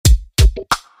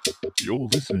You're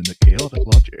listening to Chaotic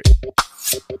Logic.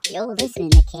 You're listening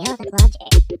to Chaotic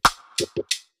Logic.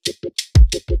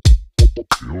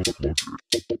 Chaotic Logic.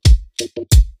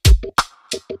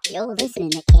 You're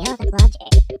listening to Chaotic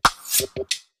Logic.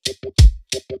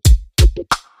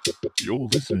 You're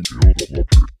listening to Chaotic Logic.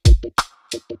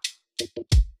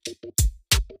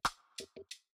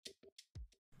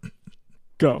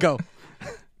 Go. Go.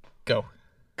 Go.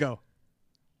 Go.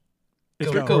 It's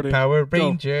Go. Go recording. Power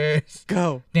Rangers.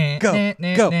 Go. Go. Go.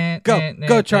 Go. Go.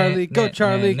 Go, Charlie. Go,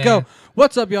 Charlie. Go.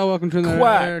 What's up, y'all? Welcome to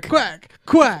another Quack.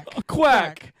 Quack. Quack.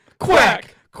 Quack.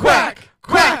 Quack. Quack.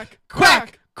 Quack. Quack.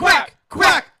 Quack. Quack.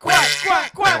 Quack. Quack. Quack.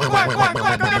 Quack.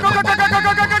 Quack.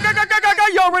 Quack.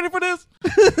 Y'all ready for this?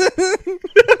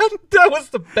 That was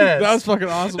the best. That was fucking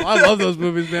awesome. I love those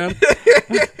movies, man.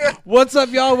 What's up,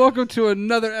 y'all? Welcome to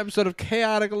another episode of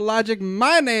Chaotic Logic.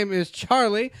 My name is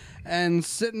Charlie, and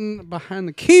sitting behind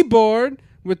the keyboard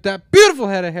with that beautiful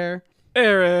head of hair,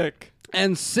 Eric.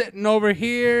 and sitting over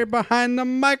here behind the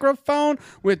microphone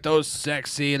with those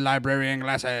sexy librarian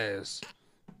glasses.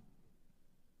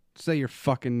 Say your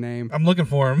fucking name. I'm looking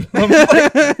for him.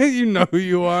 You know who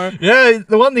you are. Yeah,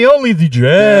 the one, the only, the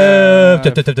Jeff.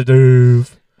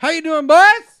 Jeff. How you doing, boys?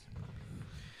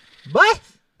 What?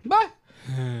 Bye.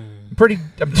 I'm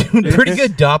doing pretty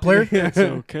good, Doppler. It's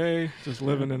okay. Just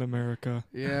living in America.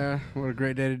 Yeah, what a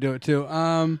great day to do it too.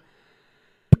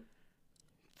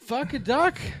 Fuck it,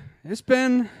 Doc. It's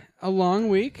been a long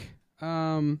week.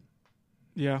 Yeah.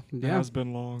 It Yeah. has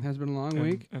been long. It has been a long and,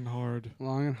 week. and hard.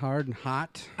 Long and hard and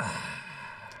hot.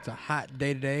 It's a hot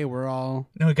day today. We're all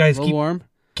No, a guys, little warm.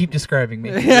 keep describing me.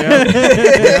 Yeah. We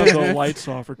have the lights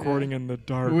off, recording in the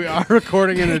dark. We are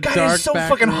recording in a God, dark it's so back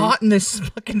fucking room. hot in this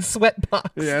fucking sweat box.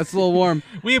 Yeah, it's a little warm.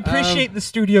 We appreciate the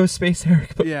studio space,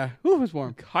 Eric, but Yeah. Ooh, it's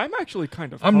warm. I'm actually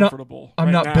kind of I'm not- comfortable. I'm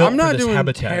right not now. built I'm not for this doing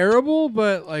habitat. terrible,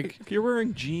 but like, You're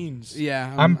wearing jeans.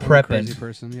 yeah, I'm a prepping. crazy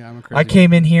person. Yeah, I'm a crazy. I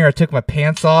came in here, I took my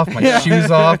pants off, my shoes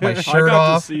off, my I shirt got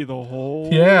off. to see the whole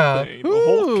Yeah. thing, the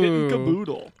whole kit Ooh. and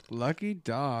caboodle. Lucky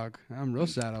dog. I'm real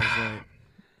sad I was late.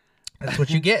 That's what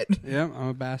you get. Yeah, I'm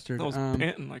a bastard. I was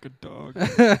panting like a dog.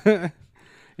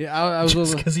 Yeah, I was a Just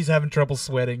little. because he's having trouble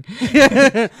sweating.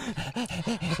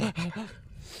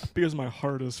 Because my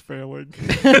heart is failing.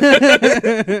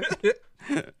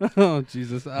 Oh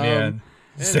Jesus, Man.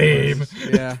 anyways, Same.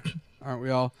 Yeah, aren't we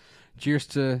all? Cheers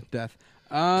to death.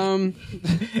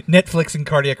 Netflix and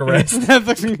cardiac arrest.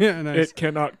 Netflix. Yeah, nice. It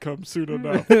cannot come soon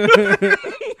enough.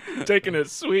 Taking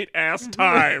its sweet ass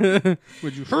time.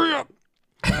 Would you hurry up?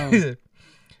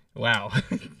 Wow.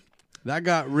 That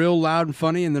got real loud and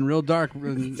funny, and then real dark,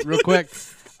 real quick.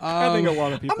 I think a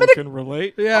lot of people in a- can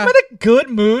relate. Yeah, I'm in a good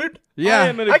mood. yeah. I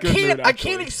am in a I good can't mood, I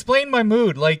can't actually. explain my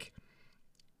mood. Like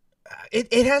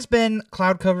it has been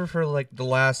cloud cover for like the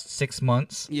last 6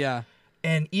 months. Yeah.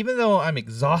 And even though I'm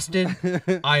exhausted,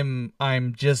 I'm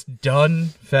just done,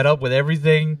 fed up with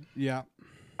everything. Yeah.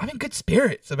 I'm in good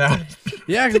spirits about it.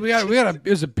 Yeah, because we got it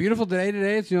was a beautiful day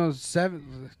today. It's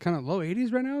kind of low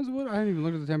 80s right now. Is what I haven't even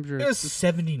looked at the temperature. It was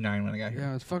 79 when I got here.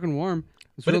 Yeah, it's fucking warm.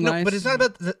 It's But real no, nice. but it's not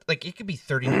about like it could be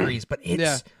 30 degrees, but it's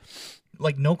Yeah.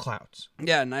 like no clouds.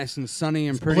 Yeah, nice and sunny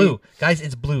and pretty. Blue, guys,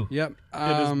 it's blue. Yep.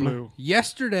 It is blue.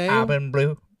 Yesterday. I've been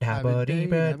blue.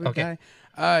 Okay.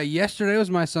 Yesterday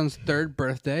was my son's 3rd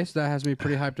birthday, so that has me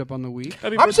pretty hyped up on the week.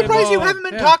 Happy I'm birthday, surprised you Mom. haven't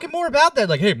been Yeah. talking more about that.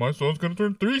 Like, hey, my son's gonna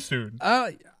turn 3 soon.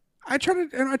 I try to,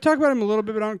 and I talk about him a little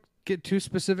bit, but I don't get too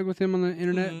specific with him on the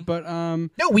internet. Mhm. But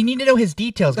No, we need to know his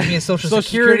details. Give me his social, Social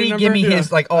security. security Give me number?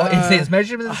 his like all Yeah. his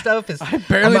measurements and stuff. His, I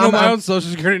barely know my own social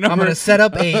security number. I'm gonna set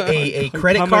up a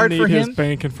credit I'm card gonna for need his him.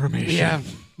 bank information. Yeah,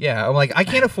 Yeah, I'm like, I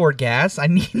can't afford gas. I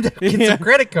need to get Yeah. some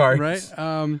credit cards.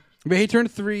 right. But he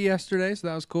turned 3 yesterday, so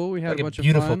that was cool. We had Like a a bunch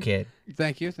beautiful of fun. kid.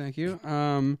 Thank you.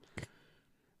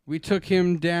 We took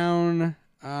him down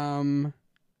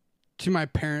to my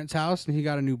parents' house, and he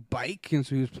got a new bike, and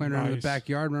so he was playing around in the Nice.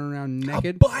 backyard, running around A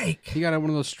naked. bike. He got one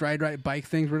of those stride right bike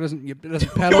things where it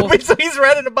doesn't pedal. So he's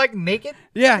riding a bike naked.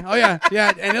 Yeah, oh yeah,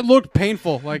 and it looked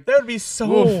painful. Like That would be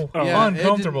so Oof. Oh. yeah,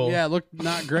 uncomfortable. It looked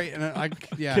not great, and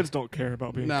yeah, Kids don't care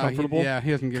about being no, comfortable. he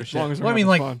doesn't give a As shit. long as they're Well, I mean,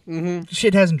 having like- fun.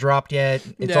 Shit hasn't dropped yet.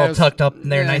 It's Yeah, all it was- tucked up in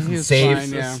there, yeah, nice he and was safe.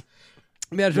 fine, yeah.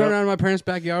 Just running around in my parents'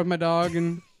 backyard with my dog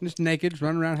and just naked, just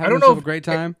running around I having don't know himself if, a great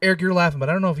time. Eric, you're laughing, but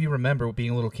I don't know if you remember being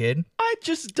a little kid. I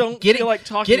just don't Getting- feel like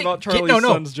talking getting- about get- Charlie's no, no.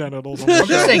 son's genitals. On I'm the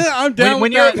just show. saying, I'm down when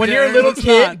with you're that, when you're a Darren, little it's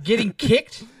kid, not. getting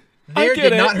kicked I there get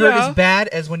did not it, hurt yeah. as bad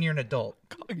as when you're an adult.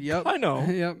 Yep, I know.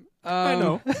 Yep, I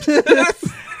know.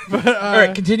 But, All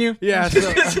right, continue. yeah,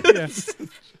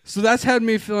 so that's had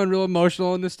me feeling real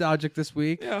emotional and nostalgic this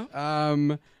week. Yeah.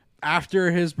 After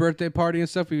his birthday party and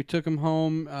stuff, we took him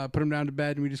home, put him down to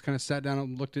bed, and we just kind of sat down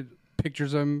and looked at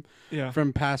pictures of him Yeah.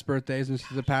 from past birthdays and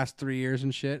the past 3 years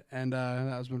and shit, and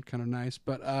that was been kind of nice.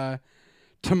 But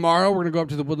tomorrow we're gonna go up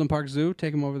to the Woodland Park Zoo,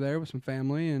 take him over there with some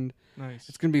family, and Nice.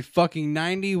 it's gonna be fucking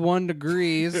 91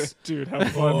 degrees. Dude, have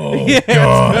fun. Oh, Yeah, it's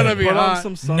God. gonna be Put on hot.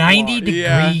 some sunblock. 90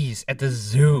 Yeah. degrees at the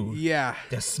zoo. Yeah,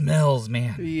 The smells,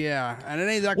 man. yeah, and it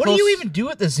ain't that What close. do you even do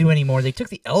at the zoo anymore? They took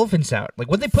the elephants out. Like,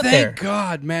 what'd they put there? Thank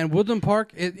God, man. Woodland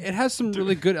Park, it has some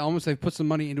really good elements. They've put some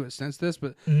money into it since this,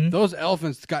 but those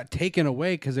elephants got taken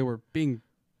away because they were being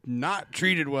not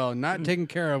treated well, not taken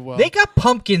care of well. They got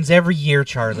pumpkins every year,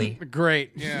 Charlie.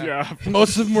 Great, yeah. Yeah.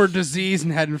 Most of them were diseased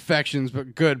and had infections,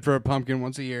 but good for a pumpkin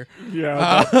once a year.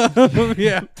 Yeah.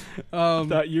 Yeah.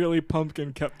 That yearly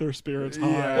pumpkin kept their spirits high.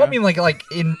 Yeah. Well, I mean, like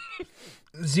in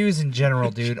zoos in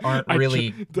general, dude, aren't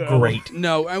really great.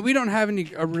 No, and we don't have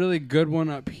a really good one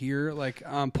up here. Like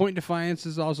Point Defiance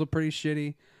is also pretty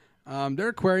shitty. Their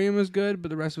aquarium is good, but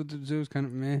the rest of the zoo is kind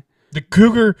of meh. The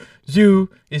Cougar Zoo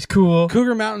is cool.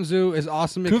 Cougar Mountain Zoo is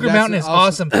awesome. Cougar Mountain is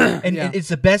awesome, and Yeah. it's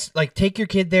the best. Like, take your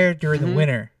kid there during the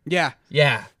winter. Yeah,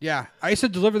 Yeah, yeah. I used to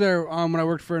deliver there when I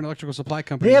worked for an electrical supply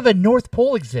company. they have a North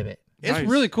Pole exhibit. It's Nice.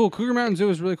 really cool. Cougar Mountain Zoo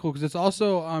is really cool because it's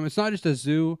also it's not just a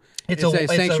zoo. It's a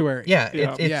sanctuary. Yeah,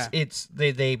 Yeah. it's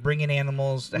they bring in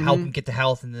animals to help them get to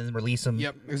health and then release them.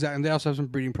 Yep, exactly. And they also have some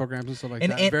breeding programs and stuff like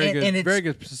And- that. and- Very and- good, and it's- very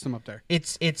good system up there.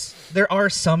 It's there are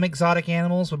some exotic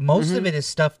animals, but most of it is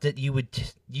stuff that you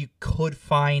could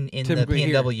find in Typically the here.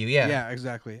 P&W. Yeah. Yeah,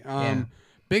 exactly. Yeah.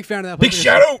 Big fan of that. Big place.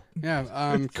 shout out.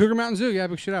 Yeah, Cougar Mountain Zoo. Yeah,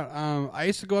 big shout out. I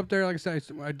used to go up there. Like I said,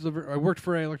 I worked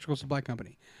for an electrical supply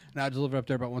company, and I deliver up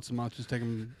there about once a month, just take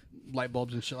them light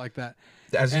bulbs and shit like that.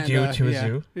 As you And, do to a yeah,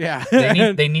 zoo.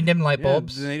 Yeah, They need them light Yeah,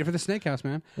 bulbs. they need it for the snake house,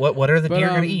 man. What are the But, deer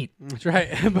gonna eat? That's right.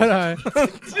 But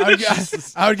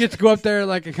I would get to go up there,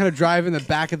 like, and kind of drive in the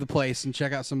back of the place and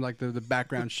check out some like the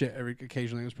background shit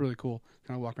occasionally. It was really cool.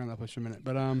 Kind of walk around that place for a minute.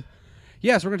 But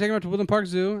yeah, so we're gonna take him out to Woodland Park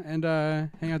Zoo and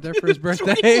hang out there for his What are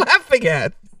birthday. you laughing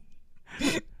at?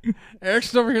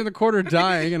 Eric's over here in the corner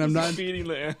dying, and I'm not. feeding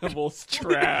the animals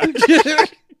trash.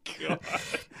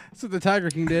 That's what the Tiger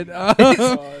King did.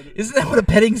 Isn't that what a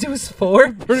petting zoo is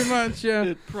for? Pretty much, yeah.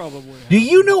 It probably. Do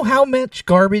you know how much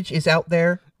garbage is out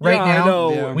there right Yeah, I now?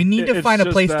 know. Yeah. We need to It's find a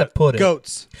just place to that- put it.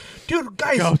 Goats. Dude,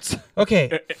 guys. Goats.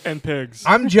 Okay, And pigs.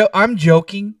 I'm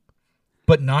joking,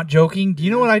 but not joking. Do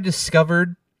you know what I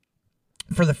discovered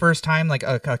for the first time, like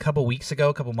a couple weeks ago,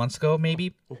 a couple months ago,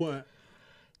 maybe? What?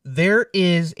 There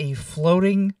is a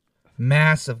floating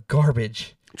mass of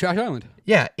garbage. Trash Island.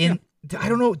 Yeah, I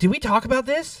don't know. Did we talk about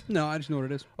this? No, I just know what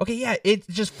it is. Okay, yeah, it's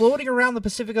just floating around the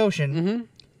Pacific Ocean. Mm-hmm.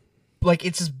 Like,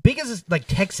 it's as big as like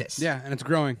Texas. Yeah, and it's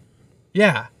growing.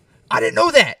 Yeah. I didn't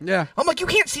know that. Yeah. I'm like, you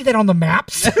can't see that on the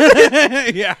maps.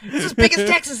 Yeah. It's as big as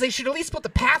Texas. They should at least put the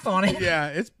path on it.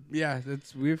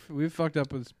 It's we've fucked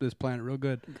up with this planet real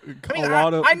good. I mean, A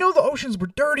lot of- I know the oceans were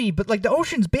dirty, but like the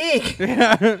ocean's big.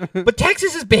 Yeah. But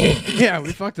Texas is big. Yeah,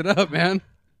 we fucked it up, man.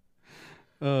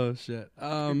 Oh shit.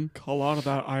 A lot of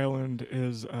that island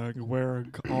is where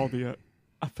all the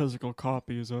physical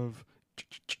copies of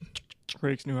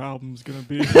Drake's new album's gonna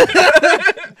be.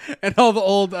 And all the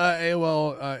old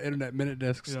AOL internet minute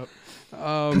discs. Yep.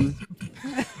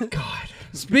 God.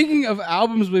 Speaking of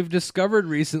albums we've discovered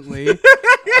recently,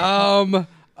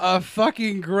 a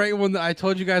fucking great one that I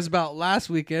told you guys about last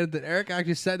weekend that Eric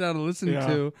actually sat down and listened Yeah.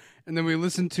 to, and then we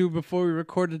listened to before we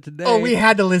recorded today. Oh, we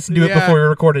had to listen to it Yeah. before we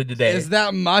recorded today. Is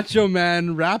that Macho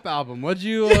Man rap album? What'd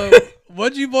you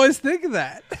boys think of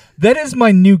that? That is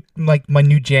my new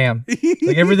jam.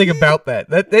 Like everything about that.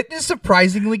 That is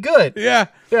surprisingly good. Yeah.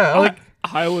 Yeah, like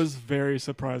I was very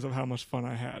surprised of how much fun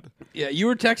I had. Yeah, you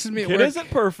were texting me at Kid work. isn't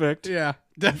perfect. Yeah,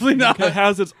 definitely not. Kid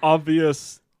has its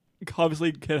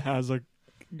obviously Kid has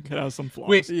some flaws.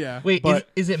 wait, But-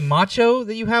 is it Macho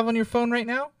that you have on your phone right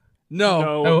now? No,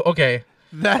 No, Oh, okay. I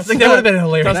that's think that would have been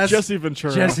hilarious. that's Jesse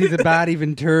Ventura. Jesse the Body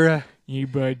Ventura. Hey,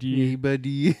 buddy. Hey,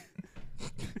 buddy.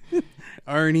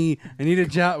 Arnie, I need a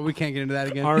job. We can't get into that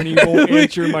again. Arnie won't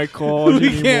answer my calls We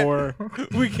can't. anymore.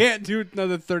 We can't do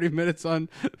another 30 minutes on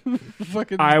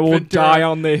fucking I will Ventura. die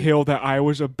on the hill that I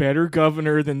was a better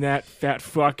governor than that fat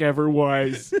fuck ever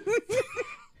was.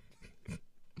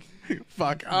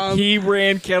 Fuck. He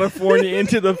ran California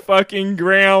into the fucking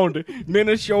ground.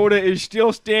 Minnesota is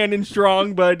still standing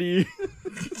strong, buddy.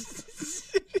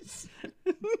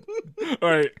 All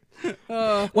right.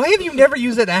 Why have you never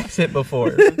used that accent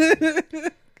before?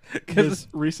 Because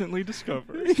recently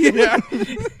discovered. Yeah.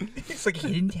 It's like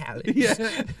hidden talent.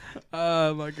 Yeah.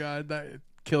 Oh my god, that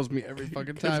kills me every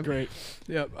fucking time. It's great.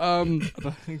 Yep.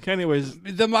 Anyways,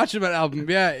 The Macho Man album.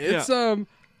 Yeah, it's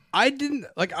I didn't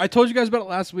like. I told you guys about it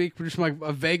last week, but just like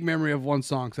a vague memory of one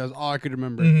song. So that's all I could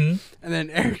remember. Mhm. And then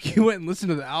Eric, you went and listened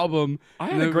to the album. I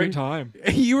and had a then great time.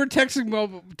 You were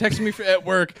texting me at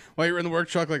work while you were in the work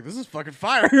truck, like, "This is fucking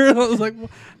fire." And I was like,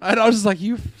 and I was just like,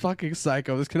 "You fucking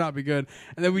psycho! This cannot be good."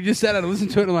 And then we just sat down and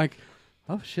listened to it, and I'm like,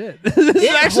 "Oh shit, this is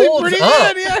actually holds pretty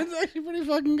up. good." Yeah, it's actually pretty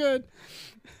fucking good.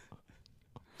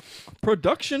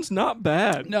 Production's not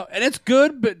bad. No, and it's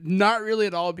good, but not really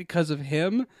at all because of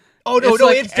him. Oh no, It's no,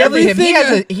 like it's definitely him.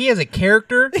 everything- He has a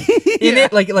character in Yeah.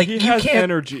 it. Like He you has can't.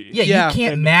 energy. Yeah, Yeah. you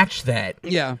can't match that.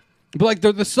 Yeah, but like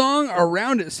the song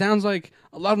around it sounds like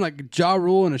a lot of like Ja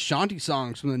Rule and Ashanti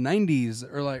songs from the '90s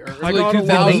or like or I early got a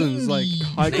lot of- 2000s. Like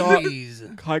I got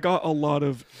 90s. I got a lot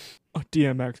of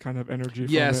DMX kind of energy.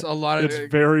 From Yes, it. a lot of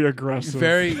It's very aggressive.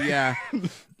 very yeah.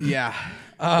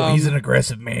 Oh, he's an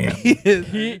aggressive man.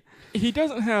 He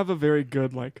doesn't have a very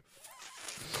good like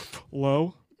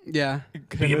low. yeah.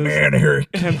 Be a man, Eric.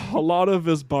 And a lot of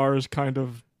his bars kind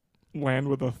of land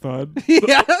with a thud.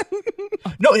 Yeah.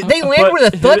 No, they land But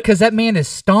with a thud hit- because that man is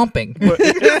stomping. But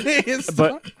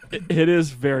it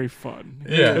is very fun.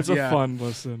 Yeah. It's a Yeah. fun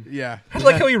listen. yeah. I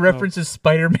like how he references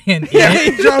Spider-Man. Yeah,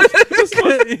 he dropped.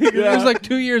 It Yeah. was like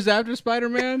 2 years after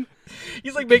Spider-Man.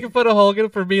 He's like making fun of Hogan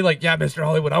for being like, "Yeah, Mr.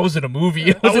 Hollywood, I was in a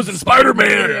movie. I was in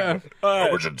Spider-Man. Yeah. I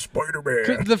was in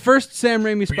Spider-Man." The first Sam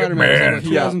Raimi Spider-Man was man. like,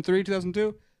 what, Yeah. 2003,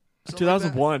 2002?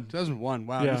 2001. 2001.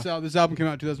 Wow. Yeah. This album came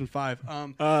out in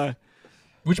 2005.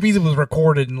 Which means it was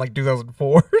recorded in like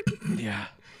 2004. Yeah.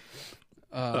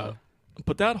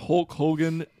 But that Hulk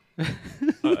Hogan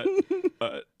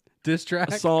Diss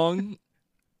track. song,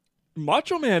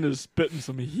 Macho Man is spitting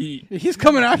some heat. He's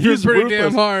coming after He's you pretty ruthless.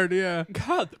 damn hard. Yeah.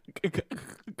 God,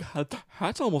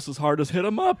 that's almost as hard as Hit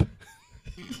 'Em Up.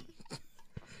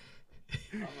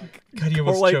 God, you Or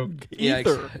almost like choked.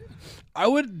 Ether. I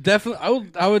would definitely.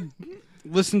 I would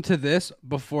listen to this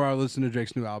before I listen to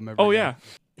Drake's new album. Oh yeah,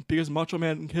 because Macho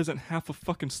Man isn't half a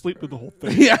fucking sleep through the whole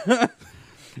thing. Yeah.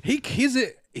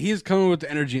 He's coming with the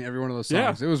energy in every one of those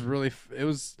songs. Yeah. It was really. It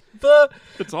was.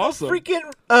 It's awesome. Freaking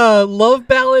love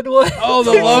ballad one. Oh,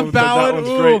 the Oh, love that ballad. one's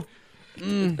Ooh.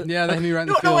 great. Yeah, that hit me right in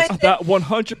the No, feels. That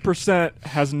 100%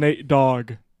 has Nate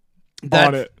Dogg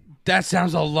on it. That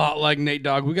sounds a lot like Nate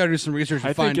Dogg. We got to do some research I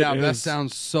to think find it out. That is.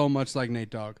 sounds so much like Nate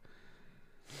Dogg.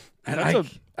 And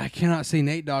That's I cannot see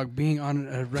Nate Dogg being on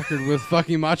a record with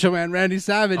fucking Macho Man Randy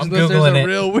Savage I'm unless there's Googling a it.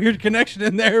 real weird connection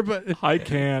in there. But I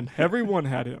can. Everyone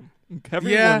had him.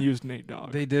 Everyone Yeah. used Nate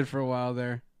Dogg. they did for a while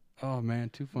there. Oh man,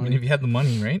 too I mean, funny. if you had the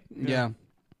money, right? Yeah.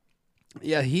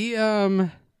 Yeah, he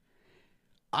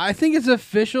I think it's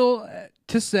official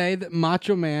to say that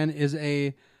Macho Man is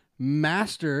a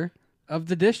master of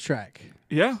the diss track.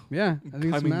 Yeah. Yeah, I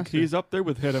think it's a master. he's up there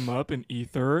with Hit 'Em Up and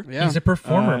Ether. yeah. He's a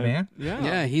performer, Uh, man. Yeah.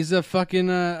 Yeah, he's a fucking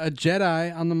a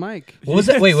Jedi on the mic. What was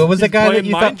that? Wait, what was the He's guy that playing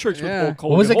you mind thought? tricks with Yeah. Hulk Hogan.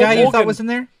 What was the Hulk guy you thought Hogan- was in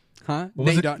there? Huh? What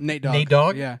was Nate, it? Nate Dogg. Nate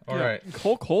Dogg? Yeah. All Yeah. right.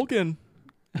 Hulk Hogan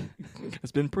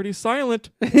has been pretty silent.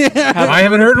 I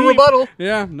haven't heard a rebuttal.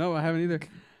 Yeah, no, I haven't either.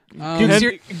 Dude, And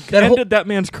that whole- ended that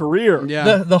man's career.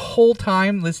 Yeah. The whole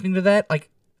time listening to that, like,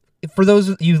 for those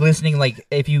of you listening, like,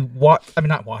 if you watch, I mean,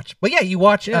 not watch, but yeah, you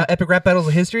watch Epic Rap Battles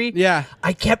of History. Yeah.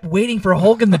 I kept waiting for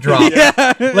Hogan to drop.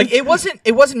 Like, it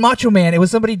wasn't Macho Man. It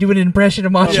was somebody doing an impression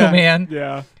of Macho Yeah. Man.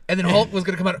 Yeah. And then Hulk was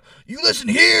gonna come out. You listen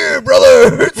here,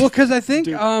 brother. Well, because I think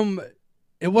Dude.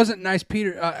 it wasn't Nice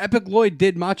Peter. Epic Lloyd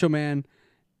did Macho Man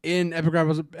in Epic Rap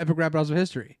Battles of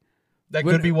History. That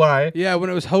When- could be why. Yeah, when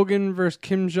it was Hogan versus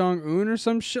Kim Jong Un or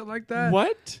some shit like that.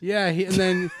 What? Yeah, and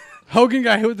then Hogan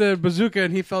got hit with the bazooka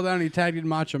and he fell down and he tagged in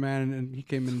Macho Man and he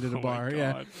came into the Oh bar. my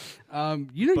Yeah. God.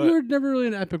 You But- were never really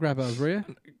into Epic Rap Battles, were you?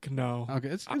 No. Okay,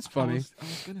 it's I funny. was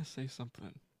gonna say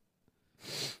something.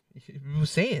 You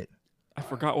say it. I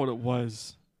forgot what it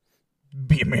was.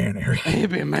 Be a man, Eric. Hey,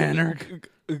 be a man, Eric.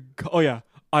 Oh yeah.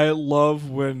 I love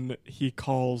when he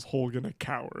calls Hogan a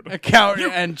coward. A coward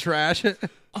and trash. A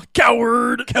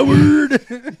coward. Coward.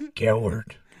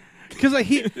 Coward. Because like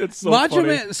It's so Macho funny.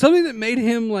 Man, something that made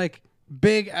him like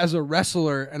big as a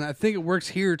wrestler, and I think it works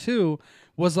here too,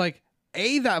 was like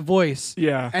that voice,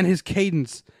 Yeah. and his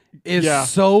cadence is Yeah.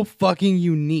 so fucking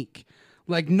unique.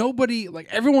 Like nobody, like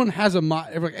everyone has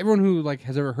everyone who like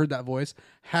has ever heard that voice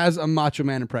has a Macho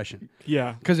Man impression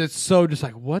Yeah. because it's so just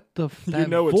like what the that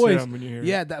know it's voice, him when you hear it.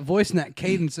 yeah, that voice and that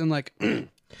cadence and like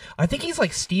I think he's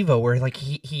like Steve-O, where like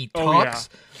he Oh, talks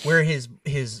where his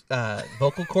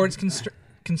vocal cords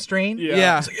constrain.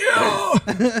 Yeah.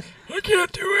 I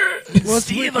can't do it. well,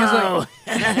 it's weird 'cause,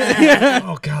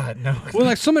 Oh God, no. well,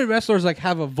 like so many wrestlers like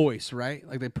have a voice, right?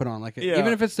 Like they put on like Yeah.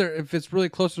 even if it's really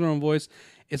close to their own voice,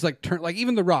 it's like like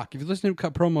even The Rock. If you listen to him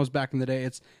cut promos back in the day,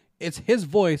 it's his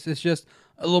voice. It's just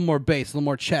a little more bass, a little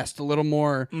more chest, a little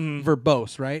more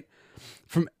verbose, right?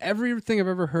 From everything I've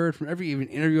ever heard, from every even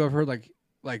interview I've heard, like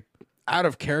out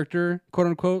of character, quote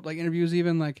unquote, like interviews,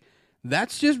 even like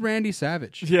that's just Randy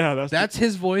Savage. Yeah, that's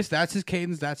his voice. That's his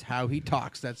cadence. That's how he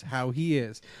talks. That's how he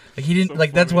is. Like he didn't So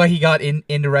like. That's funny. why he got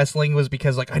into wrestling was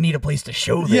because like I need a place to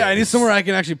show this. Yeah, I need somewhere I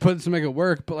can actually put to make it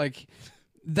work. But like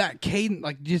that cadence,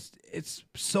 like just it's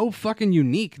so fucking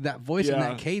unique. That voice and Yeah.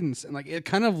 that cadence, and like it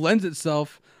kind of lends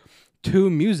itself to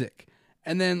music.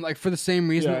 And then like for the same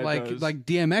reason Yeah, that it does. like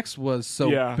DMX was so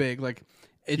Yeah. big, like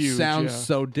it Huge, sounds yeah.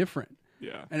 so different,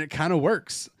 Yeah. and it kind of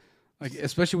works. Like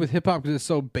especially with hip hop because it's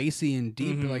so bassy and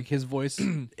deep. Mm-hmm. Like his voice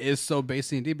is so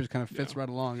bassy and deep, it kind of fits right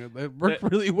along. It worked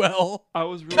really well. I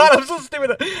was really God, I'm so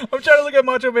stupid. I'm trying to look at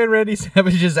Macho Man Randy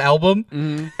Savage's album,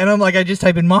 and I'm like, I just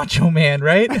type in Macho Man,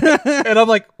 right? And I'm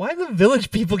like, why do the Village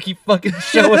people keep fucking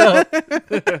showing up?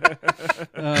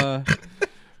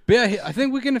 But yeah, I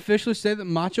think we can officially say that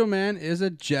Macho Man is a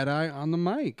Jedi on the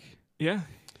mic. yeah.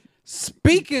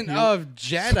 Speaking of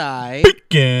Jedi,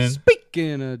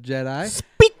 speaking of Jedi,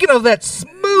 Speaking of that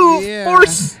smooth Yeah.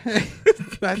 force,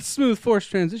 that smooth force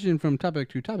transition from topic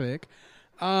to topic.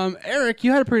 Eric,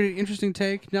 you had a pretty interesting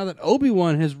take now that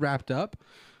Obi-Wan has wrapped up.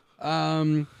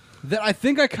 That I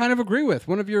think I kind of agree with.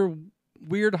 One of your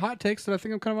weird hot takes that I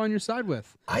think I'm kind of on your side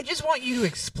with. I just want you to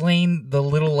explain the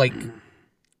little like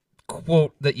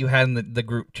quote that you had in the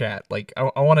group chat. Like,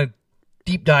 I want to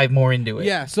deep dive more into it.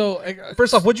 Yeah. So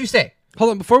First off, what'd you say? hold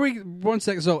on before we 1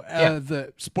 second. So Yeah.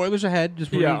 the spoilers ahead.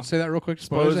 Just we're Yeah. gonna say that real quick.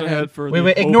 Spoilers ahead for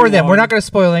Wait, ignore them. We're not going to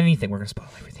spoil anything. We're going to spoil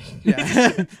everything.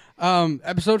 Yeah.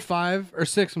 Episode 5 or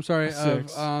 6. I'm sorry.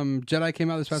 Six. Of Jedi came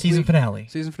out this past Season week. finale.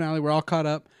 Season finale. We're all caught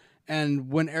up.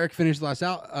 And when Eric finished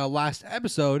the last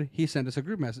episode, he sent us a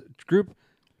group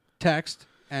text,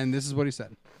 and this is what he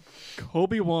said.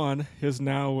 Obi-Wan is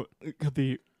now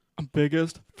the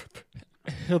biggest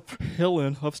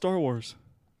villain of Star Wars.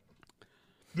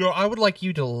 No, I would like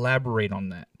you to elaborate on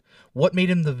that. What made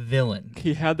him the villain?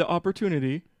 He had the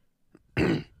opportunity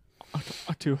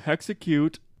to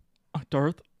execute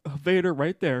Darth Vader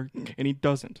right there, and he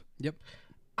doesn't. Yep.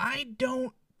 I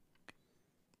don't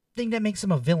think that makes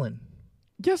him a villain.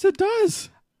 Yes, it does.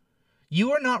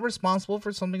 You are not responsible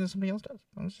for something that somebody else does.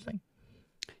 I was just saying.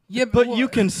 Yeah, But you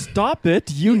can stop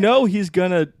it. You know he's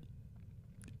gonna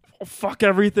fuck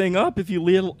everything up if you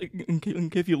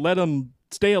let him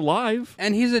stay alive.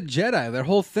 And he's a Jedi. Their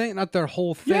whole thing, not their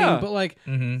whole thing, Yeah. but like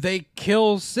they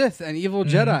kill Sith and evil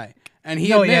Jedi. And he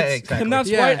No, admits, yeah, exactly. And that's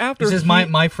Yeah. right after He says, he,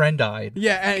 my friend died.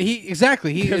 yeah, and he it's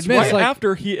admits right like,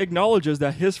 after he acknowledges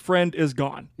that his friend is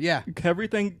gone. yeah,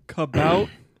 Everything about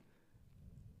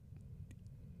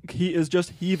he is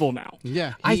just evil now.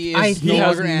 yeah, I he think- is no He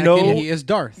has longer Anakin. no- He is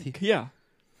Darth. Yeah.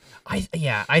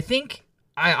 I think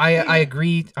I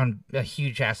agree on a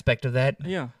huge aspect of that.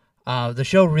 Yeah. The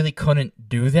show really couldn't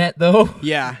do that though.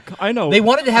 Yeah, I know. They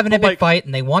wanted to have an But, epic like, fight,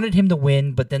 and they wanted him to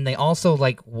win, but then they also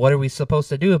like, what are we supposed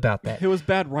to do about that? It was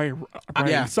bad writing.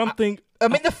 Yeah. Something. I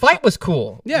mean, the fight was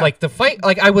cool. Yeah. Like the fight,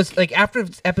 like I was like after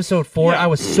episode 4, Yeah. I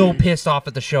was so pissed off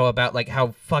at the show about like how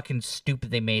fucking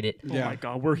stupid they made it. Oh my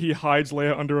god, where he hides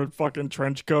Leia under a fucking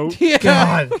trench coat. yeah.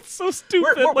 God, That's so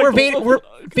stupid. where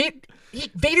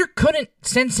Vader couldn't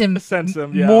sense him, Sense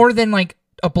him, yeah. more than like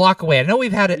a block away. I know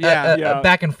we've had Yeah. a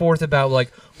back and forth about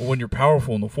like, well, when you're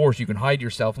powerful in the Force, you can hide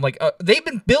yourself. I'm like, they've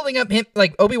been building up him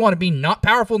like Obi-Wan to be not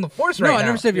powerful in the Force No, right I now.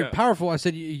 never said if you're Yeah. powerful. I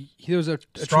said there was a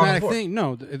Strong traumatic Force. thing.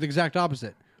 No, the exact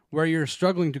opposite. Where you're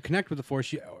struggling to connect with the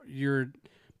Force, your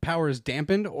power is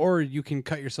dampened, or you can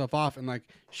cut yourself off and like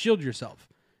shield yourself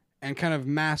and kind of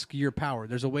mask your power.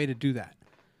 There's a way to do that.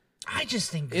 I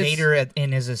just think It's- Vader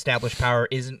in his established power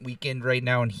isn't weakened right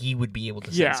now, and he would be able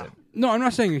to Yeah. sense it. No, I'm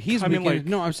not saying he's I mean, weakened. like-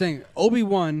 No, I'm saying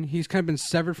Obi-Wan, he's kind of been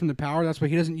severed from the power. That's why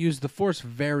he doesn't use the Force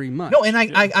very much. No, and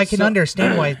I can So-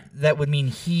 understand why that would mean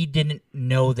he didn't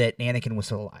know that Anakin was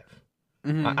still alive.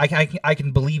 I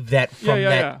can believe that from Yeah,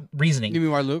 that yeah. reasoning. You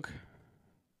mean why Luke?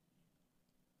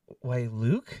 Why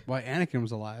Luke? Why Anakin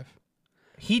was alive?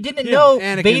 He didn't Yeah, know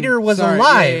Anakin, Vader was sorry.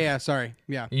 alive. Yeah, sorry.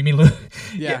 Yeah. You mean Luke?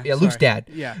 Yeah, Luke's sorry. dad.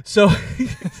 Yeah. So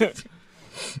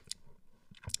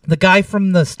the guy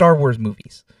from the Star Wars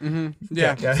movies.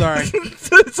 Yeah, Yeah. sorry.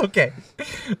 It's okay.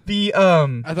 The I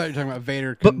thought you were talking about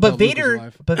Vader. couldn't but tell Luke was Vader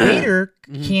alive. but Vader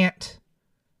can't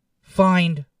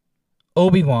find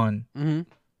Obi-Wan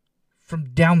from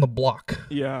down the block.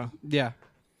 Yeah. Yeah.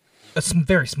 A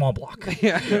very small block.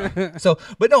 Yeah. So,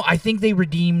 but no, I think they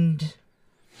redeemed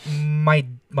my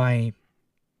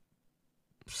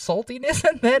saltiness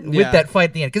on that with Yeah. that fight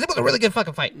at the end, because it was a really good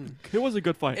fucking fight. It was a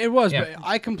good fight. It was, Yeah. but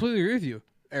I completely agree with you,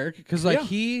 Eric, because like Yeah.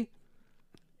 he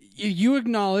you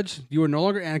acknowledge you are no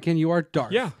longer Anakin, you are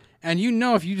Darth. Yeah. And you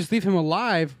know if you just leave him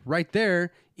alive right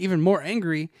there, even more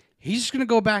angry, he's just going to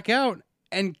go back out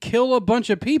and kill a bunch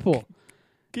of people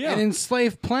Yeah. and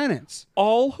enslave planets.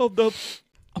 All of the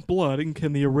blood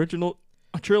in the original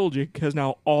trilogy is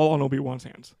now all on Obi-Wan's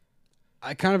hands.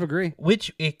 I kind of agree.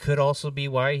 Which it could also be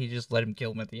why he just let him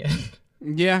kill him at the end.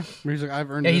 Yeah. Where he's like,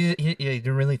 I've earned Yeah, this. he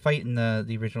didn't really fight in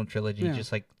the original trilogy. Yeah.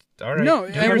 Just like, all right, No,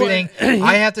 do and your what- thing.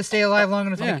 I have to stay alive long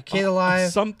enough to Yeah. make a kid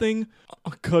alive. Something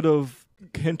could have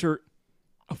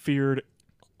interfered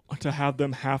to have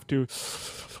them have to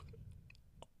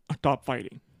stop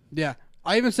fighting. Yeah.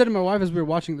 I even said to my wife as we were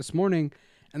watching this morning,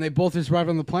 and they both just arrived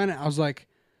on the planet, I was like,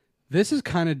 this is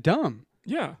kind of dumb.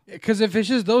 Yeah. Because if it's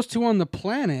just those two on the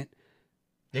planet,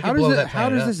 They how could does blow it? that How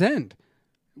planet does up. this end?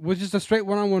 With just a straight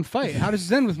one-on-one fight? How does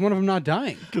this end with one of them not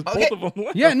dying? Because Okay. both of them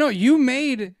left. Yeah, no,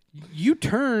 you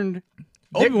turned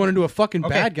Obi-Wan into a fucking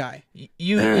Okay. bad guy.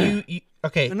 You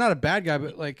okay? And not a bad guy,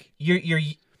 but like, You're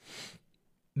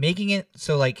making it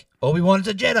so like Obi-Wan's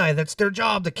a Jedi. That's their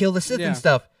job to kill the Sith Yeah. and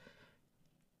stuff.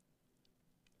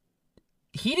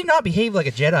 He did not behave like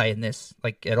a Jedi in this,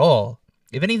 like at all.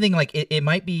 If anything, like it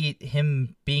might be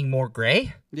him being more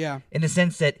gray yeah, in the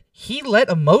sense that he let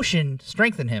emotion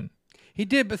strengthen him. he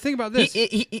did. But think about this.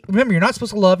 Remember, you're not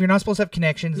supposed to love. You're not supposed to have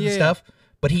connections and Yeah. stuff.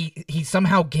 But he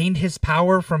somehow gained his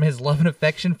power from his love and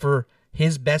affection for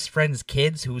his best friend's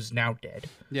kids, who's now dead.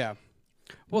 Yeah.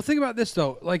 Well, think about this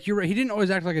though. Like you're right. He didn't always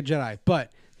act like a Jedi,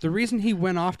 but the reason he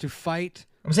went off to fight.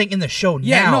 I'm saying in the show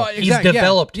Yeah, now, no, he's exact- yeah,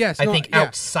 developed. yes, I no, think yeah.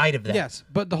 outside of that. Yes,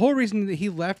 but the whole reason that he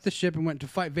left the ship and went to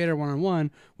fight Vader one-on-one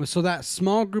was so that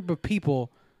small group of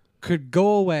people could go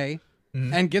away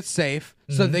and get safe,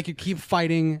 so that they could keep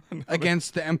fighting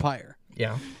against the Empire.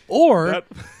 Yeah. Or That-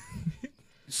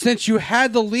 since you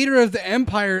had the leader of the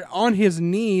Empire on his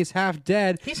knees, half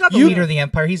dead, He's not the you- leader of the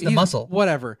Empire. He's the muscle.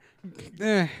 Whatever.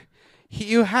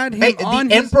 You had him Hey, on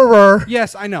the his. Emperor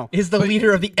Yes, I know. is the But-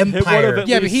 leader of the would've Empire. at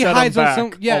Yeah, but least he set him hides on back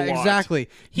some. Yeah, a lot. exactly.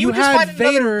 He You would just had find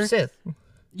another Vader. Sith.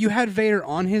 You had Vader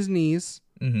on his knees,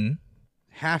 Mm-hmm.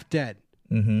 half dead,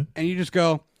 Mm-hmm. and you just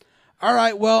go, "All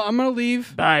right, well, I'm gonna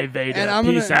leave." Bye, Vader. And I'm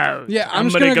Peace gonna- out. yeah, I'm I'm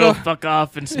just gonna gonna go go- fuck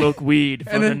off and smoke weed for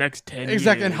And the then- next 10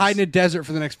 Exactly, years. and hide in a desert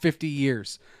for the next 50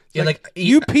 years. It's Yeah, like,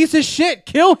 you piece of shit,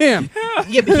 kill him.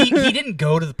 Yeah, but he didn't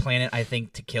go to the planet, I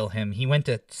think, to kill him. He went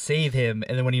to save him,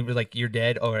 and then when he was like, "You're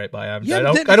dead," all right, bye. Yeah, I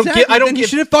don't exactly. I don't Then he give.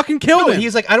 should have fucking killed No, him.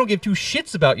 he's like, I don't give two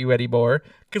shits about you anymore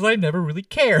because I never really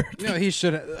cared. No, he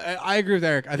should. I agree with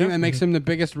Eric. I think that makes him the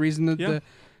biggest reason that Yeah.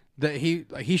 that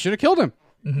he should have killed him.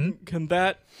 Can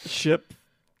that ship,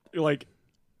 like,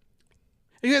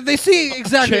 They see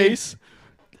exactly. chase?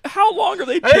 How long are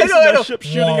they I chasing know. that ship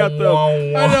shooting at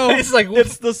them? I know. It's like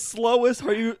It's the slowest.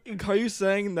 Are you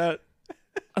saying that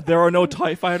there are no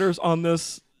TIE fighters on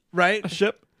this Right?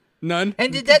 ship? None.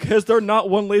 and did that? Because they're not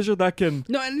one laser that can.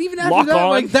 No, and even after Lock that, on.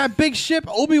 like that big ship,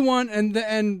 Obi-Wan and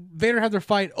Vader have their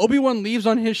fight. Obi-Wan leaves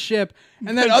on his ship,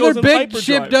 and that And other goes in big hyperdrive.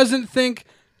 ship doesn't think,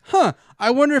 "Huh,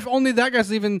 I wonder if only that guy's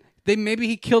leaving. Maybe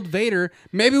he killed Vader.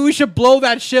 Maybe we should blow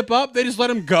that ship up." They just let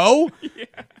him go.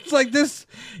 It's like this.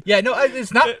 Yeah, no,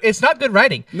 it's not. It's not good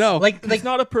writing. No. like It's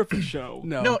not a perfect show.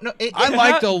 No, no. I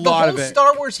liked a lot the of whole it.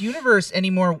 Star Wars universe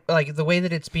anymore. Like the way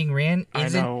that it's being ran I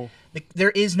isn't. know.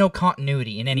 There is no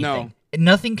continuity in anything. No.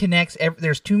 Nothing connects.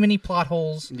 There's too many plot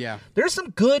holes. Yeah. There's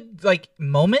some good like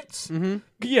moments.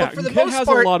 Yeah, But for the Ken most has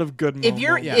part, a lot of good If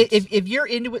you're moments. if you're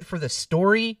into it for the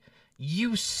story,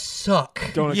 you suck.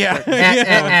 Don't Yeah. expect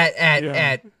At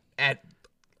I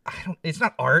don't. It's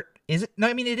not art, is it? No,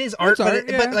 I mean it is art, It's art, but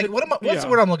yeah. like what's Yeah. the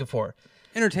word I'm looking for?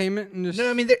 Entertainment and just No,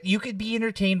 I mean you could be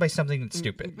entertained by something that's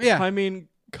stupid. yeah. I mean,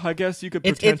 I guess you could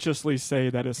It's- pretentiously say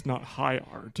that it's not high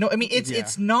art. No, I mean Yeah.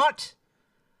 it's not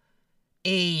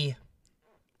a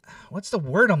what's the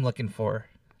word I'm looking for?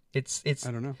 It's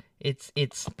I don't know. it's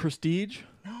Prestige,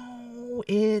 no,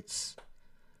 it's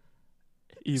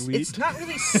elite. not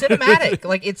really cinematic.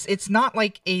 Like it's not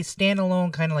like a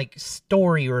standalone kind of like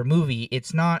story or a movie.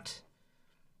 It's not.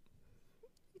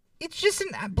 It's just a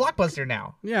blockbuster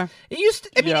now. Yeah. It used to,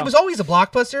 I mean, Yeah. it was always a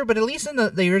blockbuster, but at least in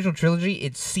the original trilogy,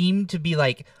 it seemed to be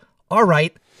like, all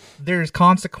right, there's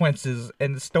consequences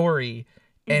and the story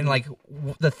and like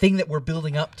the thing that we're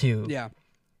building up to. Yeah.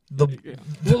 The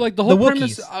Well, like the whole The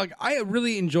premise, Wookiees. I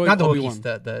really enjoyed not the Obi-Wan.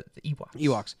 Wookiees, the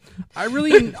Ewoks.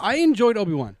 Ewoks. I enjoyed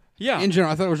Obi-Wan. Yeah. In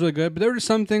general, I thought it was really good. But there were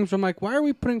some things where I'm like, why are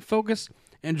we putting focus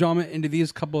and drama into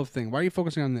these couple of things? Why are you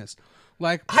focusing on this?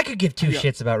 Like, I could give two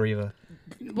shits about Reva.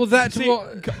 well, that See, well,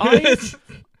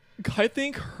 I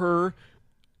think her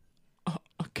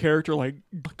character like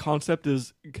concept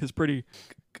is pretty.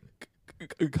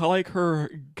 I like her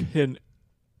can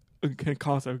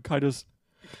concept. I just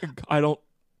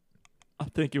I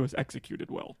think it was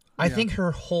executed well. I think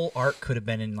her whole arc could have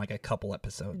been in like a couple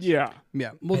episodes. Yeah.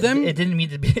 Yeah. Well, It then didn't need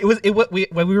to be.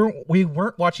 We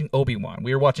weren't watching Obi-Wan.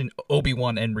 We were watching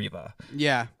Obi-Wan and Reva.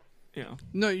 yeah. Yeah.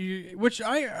 No, which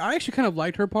I actually kind of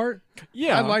liked her part.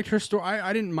 Yeah. I liked her story.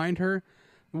 I didn't mind her.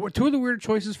 Two of the weird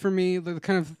choices for me, the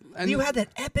kind of and You had that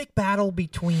epic battle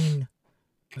between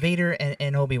Vader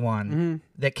and Obi-Wan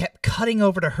that kept cutting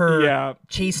over to her, Yeah.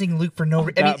 chasing Luke for no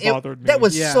reason. That bothered me. That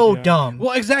was Yeah. so Yeah. dumb.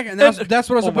 well, exactly, and that's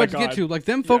what I was Oh my about to get God. to. Like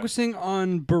them focusing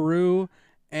on Baru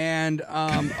and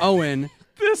Owen.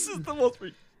 This is the most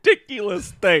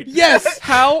ridiculous thing. Yes!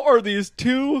 How are these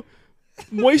two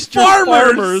moisture Farmers!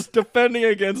 farmers defending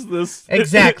against this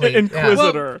Exactly, yeah.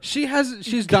 Inquisitor? Well,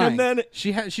 she's dying. then-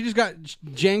 she just got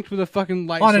janked with a fucking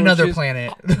light On sword. another She's-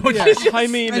 planet. Yeah. I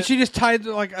mean, and she just tied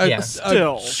like a, Yeah. a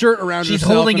Still. shirt around She's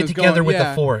herself holding and it is together going, with yeah.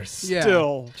 the Force Yeah.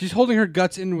 Still. She's holding her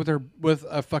guts in with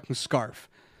a fucking scarf.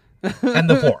 and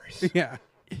the Force. Yeah.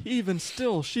 even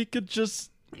still, she could just.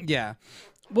 Yeah.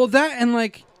 Well, that and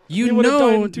like He would've died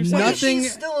know in 2 Why is nothing. she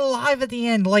still alive at the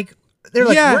end? Like they're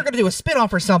like, Yeah. we're gonna do a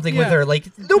spin-off or something with Yeah. her. Like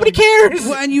nobody cares.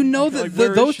 Well, and you know that Like, where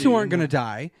is those she? two aren't going to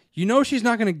die. You know she's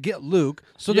not going to get Luke,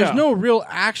 so there's Yeah. no real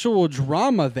actual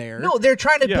drama there. No, they're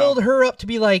trying to Yeah. build her up to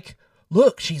be like,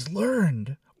 look, she's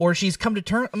learned or she's come to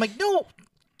terms. I'm like, no,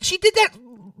 she did that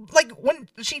like when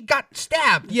she got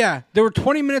stabbed. Yeah, there were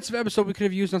 20 minutes of episode we could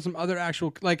have used on some other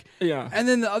actual like. Yeah. And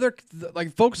then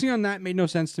like focusing on that made no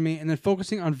sense to me, and then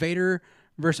focusing on Vader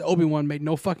versus Obi-Wan made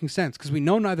no fucking sense because we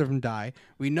know neither of them die.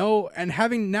 We know, and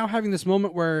having this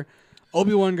moment where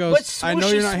Obi-Wan goes, But "I know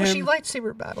you're not swooshy him."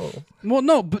 lightsaber battle. Well,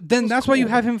 no, but then that's why you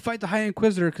cool. have him fight the High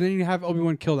Inquisitor because then you have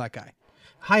Obi-Wan kill that guy.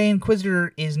 High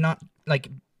Inquisitor is not like,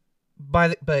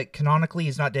 but canonically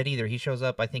he's not dead either. He shows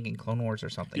up, I think, in Clone Wars or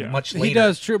something. Yeah. Much later. He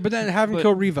does, true, but then have him But-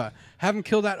 kill Reva, have him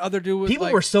kill that other dude. With, People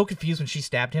like, were so confused when she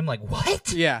stabbed him. Like,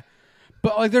 what? yeah,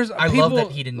 but like there's I people, love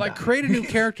that he didn't like die. create a new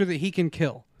character that he can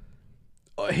kill.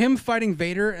 Him fighting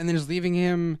Vader and then just leaving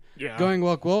him Yeah. going,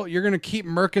 look, well, you're gonna keep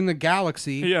murking the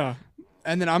galaxy, Yeah.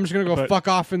 and then I'm just gonna go But- fuck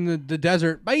off in the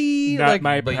desert. Bye. Not like,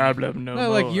 my but- problem. No,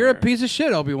 no, like more. you're a piece of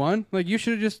shit, Obi-Wan. Like you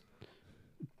should have just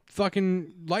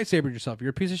fucking lightsabered yourself. You're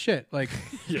a piece of shit. Like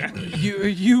Yeah.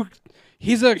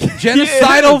 he's a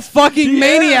genocidal fucking He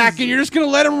maniac, is. and you're just gonna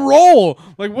let him roll.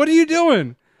 Like what are you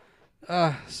doing?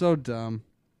 So dumb.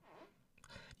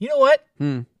 You know what?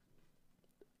 Hmm.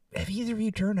 If either of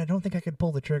you turned, I don't think I could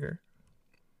pull the trigger.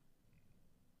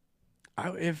 I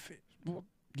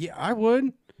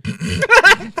would.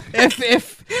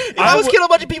 if I was killing a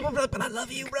bunch of people, but I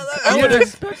love you, brother. I would Yeah.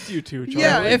 expect you to, Charlie.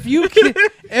 yeah,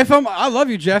 I love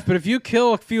you, Jeff, but if you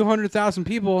kill a few 100,000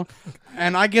 people,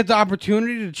 and I get the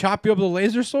opportunity to chop you up with a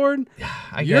laser sword,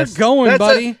 I you're guess. going, That's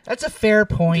buddy. That's a fair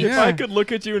point. If Yeah. I could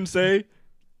look at you and say,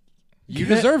 you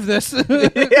deserve this.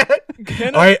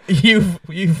 can, All right,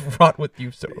 you've wrought with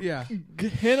you, so. yeah.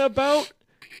 in about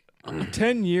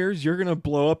 10 years, you're going to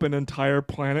blow up an entire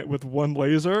planet with one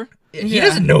laser? He Yeah.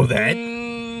 doesn't know that.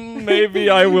 Maybe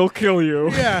I will kill you.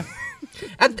 Yeah.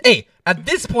 At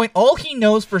this point, all he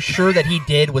knows for sure that he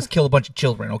did was kill a bunch of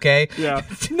children. Okay. Yeah.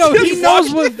 No, he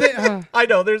knows what. I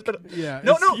know. There's been. Yeah.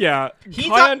 No, it's- no. Yeah. He's I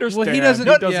not- understand. well, he doesn't-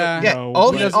 He yeah. Yeah. know,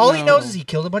 All but- he doesn't all he knows know. is he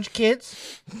killed a bunch of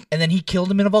kids, and then he killed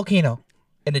them in a volcano,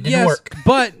 and it didn't Yes, work.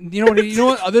 but you know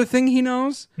what other thing he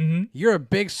knows? Mhm. You're a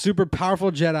big, super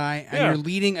powerful Jedi, and Yeah. you're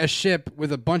leading a ship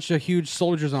with a bunch of huge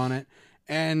soldiers on it.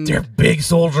 And They're big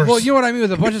soldiers. well, you know what I mean,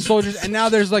 with a bunch of soldiers, and now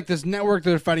there's like this network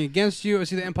that are fighting against you. I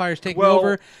see the Empire's taking Well-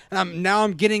 over, and now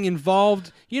I'm getting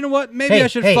involved. You know what? Maybe I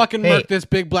should fucking hey. murk this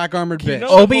big black armored bitch. know-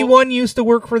 Obi-Wan used to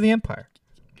work for the Empire.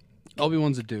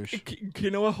 Obi-Wan's a douche.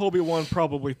 You know what Obi-Wan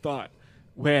probably thought?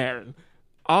 Well,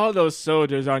 all those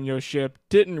soldiers on your ship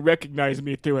didn't recognize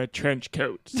me through a trench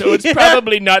coat, so it's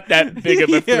probably not that big of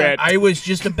a threat. I was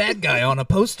just a bad guy on a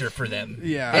poster for them.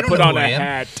 Yeah. I I don't put know on who a I am.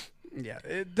 hat. Yeah,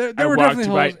 there I were walked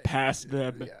definitely right holes. past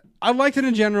them. I liked it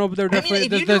in general, but there were I mean, definitely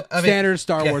if you the know- I mean, standard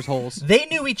Star yeah. Wars holes. They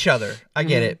knew each other. I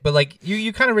get it, but like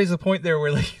you kind of raised a point there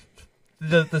where like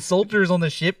the soldiers on the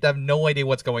ship have no idea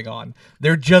what's going on.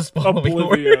 They're just following orders.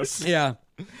 Oblivious. Yeah.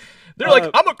 They're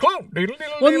like, I'm a clone.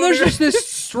 Well, then there's just this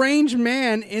strange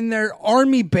man in their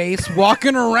army base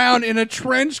walking around in a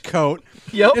trench coat.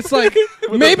 Yep. It's like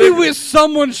maybe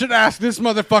someone should ask this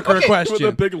motherfucker a Okay, question. With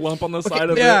a big lump on the side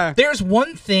of yeah. There's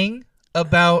one thing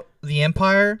about the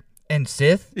Empire and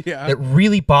Sith Yeah. that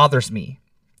really bothers me.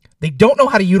 They don't know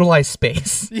how to utilize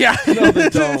space. Yeah. No, they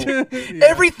don't.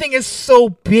 Everything is so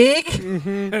big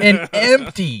and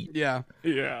empty. Yeah.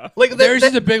 it. Yeah. Like There's that,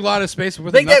 just a big lot of space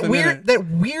with like nothing that in weird it. that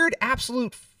weird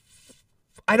absolute.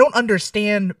 I don't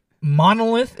understand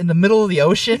monolith in the middle of the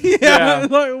ocean. Yeah.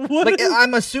 Like, what? Like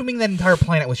I'm assuming that entire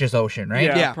planet was just ocean, right?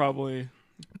 Yeah, Yeah. probably.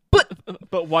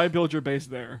 But why build your base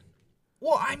there?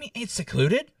 well, I mean, it's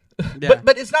secluded. Yeah.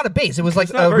 But it's not a base. It was like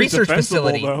It's not a very research defensible,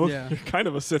 facility. Though. Yeah. You're kind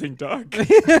of a sitting duck.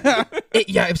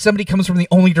 Yeah, if somebody comes from the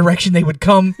only direction they would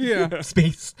come, Yeah.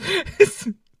 space.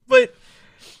 But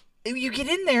you get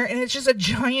in there and it's just a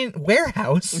giant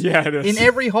warehouse. Yeah, it is. In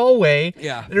every hallway.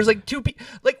 Yeah. There's like two people.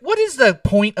 Like, what is the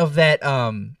point of that?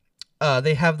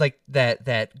 They have like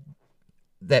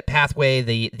that pathway,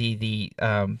 the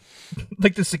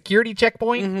like the security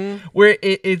checkpoint where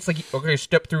it's like, okay,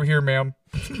 step through here, ma'am.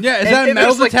 Yeah, is And- that a and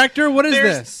metal there's, like, detector? What is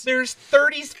this? There's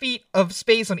 30 feet of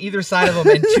space on either side of them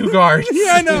and 2 guards.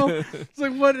 Yeah, I know. It's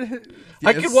like, what?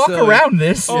 I could walk around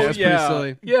this. Oh, Yeah, it's pretty yeah.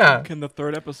 silly. Yeah. In the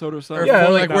 3rd episode or something. Yeah,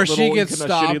 like that where she little- gets in that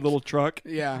stopped. shitty little truck.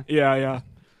 Yeah. Yeah.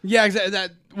 Yeah, exactly.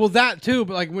 That too.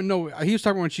 But like, he was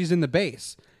talking about when she's in the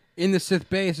base, in the Sith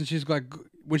base, and she's like,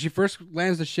 when she first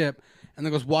lands the ship and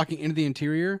then goes walking into the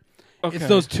interior. Okay. It's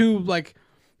those two, like,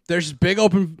 there's this big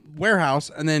open warehouse,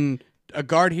 and then a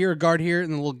guard here, and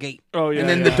a little gate. Oh, yeah, and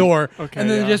then yeah. the door, Okay, and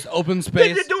then yeah. just open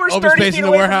space. The door's open 30 space feet in the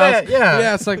away from warehouse. that, yeah.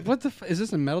 yeah. It's like, what the? Is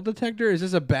this a metal detector? Is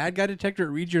this a bad guy detector? It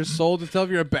reads your soul to tell if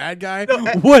you're a bad guy.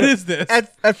 What is this?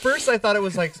 At first, I thought it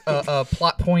was like a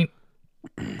plot point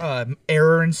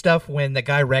error and stuff when the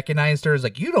guy recognized her as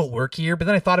like, you don't work here. But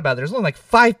then I thought about it. There's only like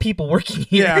 5 people working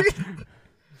here. Yeah.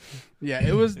 Yeah,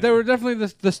 it was. There were definitely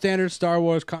the standard Star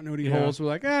Wars continuity Yeah. holes. We're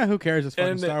like, who cares? It's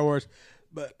fucking And Star Wars.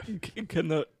 But Can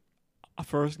the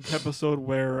first episode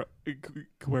where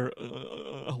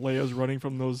Leia's running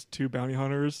from those 2 bounty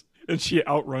hunters and she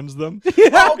outruns them?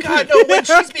 Oh god, no! When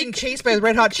she's being chased by the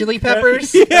Red Hot Chili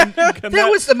Peppers, that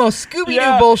was the most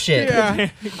Scooby-Doo bullshit. Yeah.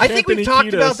 I think we've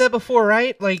talked about that before,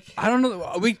 right? Like, I don't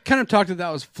know. We kind of talked that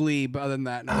was Flea, but other than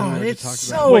that, no, I don't know what you it's talked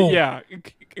so- about. Wait, yeah.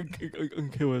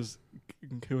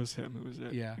 It was him. It was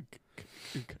it. Yeah.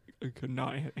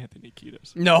 Not Anthony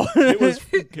Kiedis. No, It was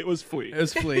Flea. it was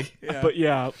Flea. Yeah. But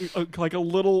yeah, like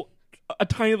a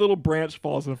tiny little branch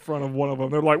falls in front of one of them.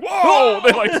 They're like, "Whoa!"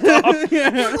 They like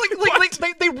stop.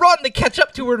 like they run to catch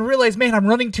up to her and realize, man, I'm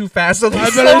running too fast. So they I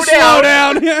slow better slow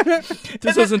down. down.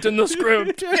 This isn't in the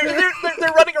script.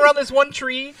 They're running around this one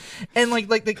tree, and like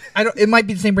I don't. It might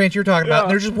be the same branch you're talking about. Yeah.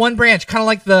 And there's just one branch, kind of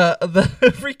like the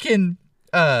freaking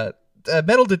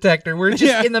metal detector, where it's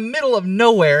just Yeah. in the middle of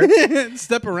nowhere.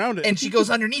 Step around it. And she goes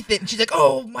underneath it, and she's like,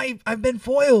 "Oh my, I've been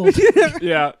foiled."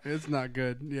 Yeah. It's not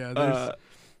good. Yeah. There's,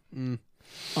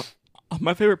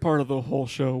 My favorite part of the whole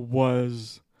show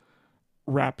was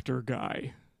Raptor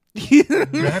Guy.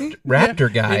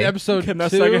 Raptor guy. in episode In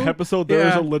that 2, second episode,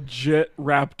 there's yeah. a legit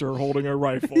raptor holding a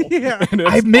rifle. Yeah. And it's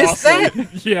I missed awesome.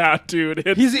 Yeah, dude.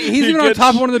 He's even on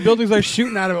top of one of the buildings, like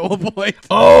shooting at him at one point.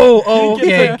 Oh,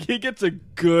 okay. He gets a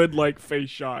good like face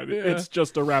shot. It's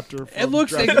just a raptor. From It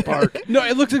looks Jurassic Park. No,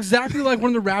 it looks exactly like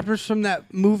one of the raptors from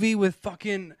that movie with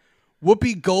fucking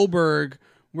Whoopi Goldberg,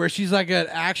 where she's like an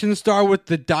action star with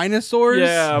the dinosaurs.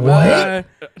 Yeah, What?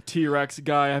 T-Rex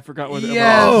guy. I forgot what it was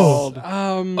Yes. called.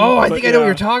 Oh, I But think I know what yeah.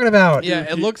 you're talking about. Yeah,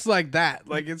 it looks like that.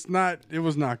 Like it's not. It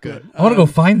was not good. I want to go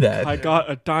find that. I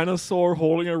got a dinosaur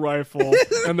holding a rifle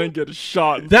and then gets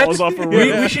shot and That's falls off a we,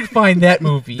 roof. we should find that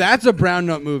movie. That's a brown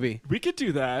note movie. We could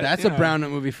do that. That's yeah. a brown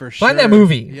note movie for sure. Find that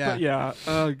movie. Yeah. But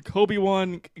yeah, Obi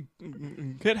Wan.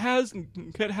 It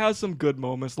has some good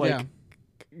moments, like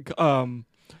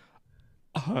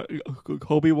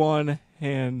Obi Wan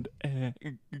and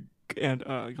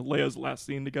Leia's last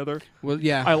scene together. Well,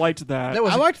 yeah. I liked that. That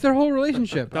was I liked their whole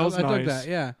relationship. That was I dug nice. that.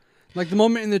 Yeah. Like the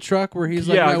moment in the truck where he's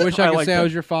like, Yeah, "I wish I I could like say I that.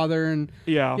 was your father," and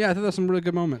yeah, yeah, I thought that was some really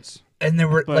good moments. and there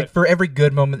were But- like for every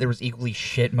good moment there was equally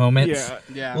shit moments. yeah.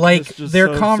 Yeah. Like It's just their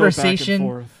so back and conversation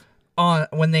forth. on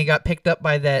when they got picked up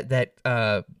by that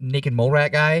naked mole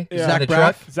rat guy Yeah. in Zach the Braff?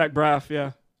 truck. Zach Braff,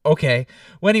 yeah, Okay,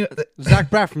 when he Zach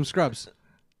Braff from Scrubs.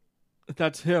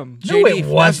 that's him. No, it That's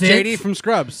wasn't. JD from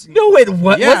Scrubs. no, it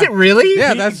was Yeah. was it really?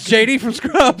 Yeah, that's JD from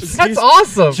Scrubs. That's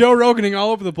awesome. Joe Roganing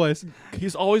all over the place.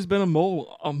 He's always been a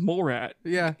mole rat.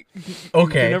 Yeah.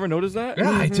 Okay. You never noticed that?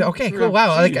 Yeah, okay, cool. Wow.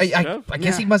 Like, Jeez, I Jeff.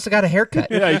 guess he must have got a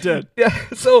haircut. Yeah, he did. Yeah.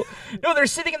 So no, they're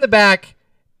sitting in the back,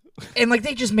 and like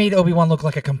they just made Obi-Wan look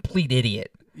like a complete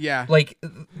idiot. Yeah. Like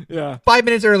Yeah. 5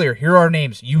 minutes earlier, here are our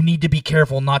names. You need to be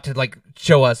careful not to like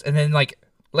show us. And then like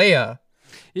Leia,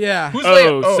 Yeah. who's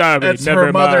Oh, Leia? sorry, that's never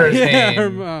her mother's mind. Yeah.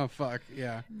 name. Oh fuck.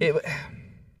 Yeah. It,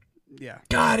 Yeah.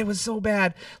 God, it was so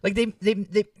bad. Like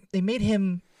they made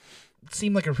him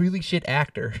seem like a really shit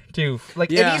actor too. Like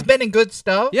and Yeah. he's been in good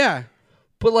stuff. Yeah.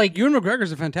 But like Ewan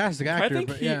McGregor's a fantastic actor. I think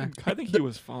but he. yeah. I think he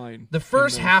was fine. the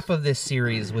first in this. half of this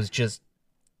series was just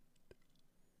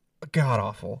god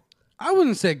awful. I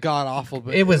wouldn't say god awful,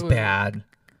 but It was bad.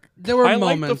 There were I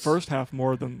moments. liked the first half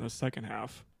more than the second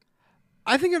half.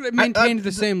 I think it maintained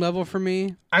the same level for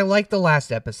me. I liked the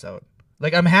last episode.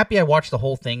 Like, I'm happy I watched the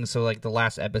whole thing, so, like, the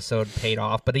last episode paid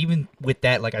off. But even with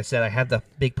that, like I said, I had the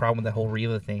big problem with the whole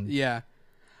Reva thing. Yeah.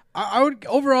 I would,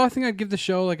 overall, I think I'd give the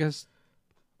show like a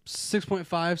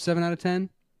 6.5, 7 out of 10.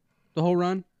 The whole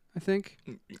run, I think.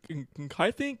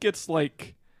 I think it's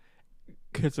like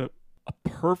it's a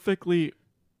perfectly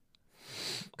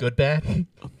Good, bad?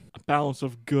 balance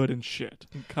of good and shit.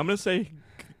 I'm gonna say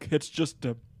it's just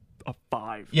a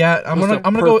 5. Yeah, I'm Just gonna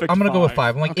a go. perfect I'm gonna go with 5.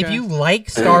 5. I'm like, if Okay. you like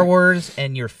Star Wars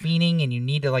and you're fiending and you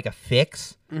need to like a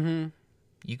fix,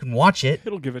 you can watch it.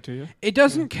 It'll give it to you. It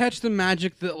doesn't catch the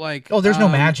magic that like. Oh, there's no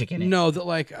magic in it. No, that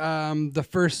like the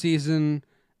first season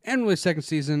and really second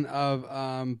season of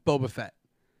Boba Fett,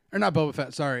 or not Boba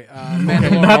Fett. Sorry,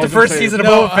 Mandalorian. Not the first season of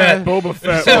No, Boba Fett. Boba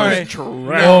Fett Sorry. was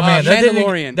trash. Oh man, that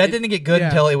Mandalorian. didn't get good Yeah.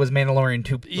 until it was Mandalorian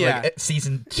 2, Yeah. like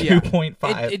season Yeah.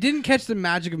 2.5. It didn't catch the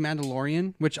magic of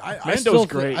Mandalorian, which I Mando's still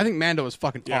great. I think Mando was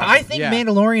fucking Yeah. awesome. I think yeah.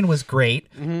 Mandalorian was great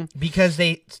because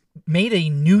they made a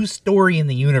new story in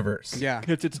the universe. Yeah.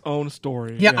 It's its own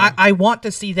story. Yeah, I want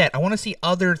to see that. I want to see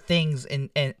other things and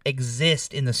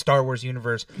exist in the Star Wars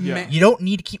universe. Yeah. You don't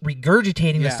need to keep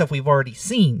regurgitating the Yeah. stuff we've already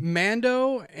seen.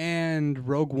 Mando and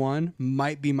Rogue One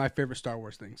might be my favorite Star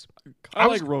Wars things. I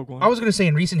like Rogue One. I was going to say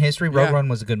in recent history, Rogue Yeah. One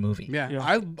was a good movie. Yeah,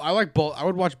 Yeah. I like both. I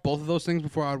would watch both of those things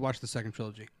before I would watch the second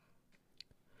trilogy.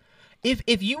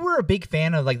 If you were a big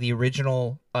fan of like the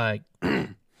original, like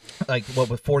what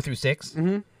with 4 through 6,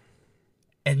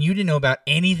 and you didn't know about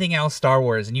anything else Star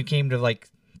Wars, and you came to like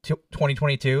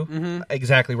 2022,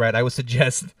 exactly right. I would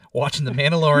suggest watching The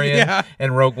Mandalorian Yeah.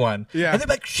 and Rogue One. Yeah. And they're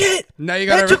like, shit, Now you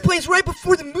that gotta. took place right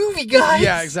before the movie, guys.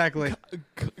 Yeah, exactly.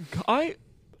 I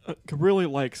really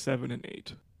like 7 and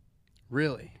 8.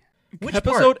 Really. Which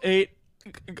Episode part? 8,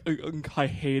 I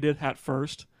hated at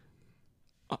first.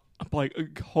 Like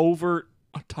over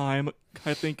time,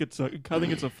 I think it's a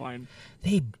fine.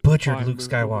 They butchered fine Luke movie-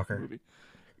 Skywalker movie.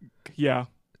 Yeah,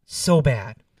 so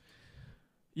bad.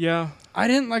 yeah. I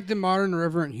didn't like the modern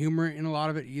irreverent humor in a lot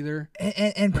of it either.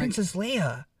 And Princess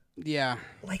Leia, Yeah.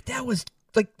 like that was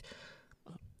like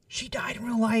she died in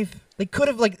real life. They could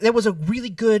have like there was a really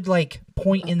good like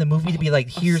point in the movie to be like,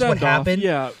 here's what Send-off, happened.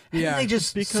 Yeah, And Yeah. then they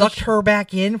just Because sucked her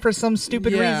back in for some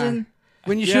stupid Yeah. reason.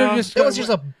 When you Yeah. should have just. It was just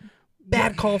a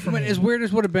bad call for When me. as weird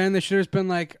as would have been, they should have just been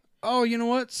like, oh, you know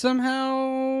what?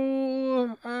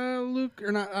 Somehow, Luke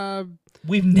or not.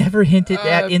 We've never hinted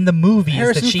at in the movies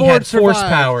Harrison that she Ford had force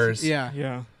survived. powers. Yeah.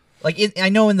 yeah. Like I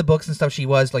know in the books and stuff she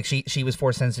was like she was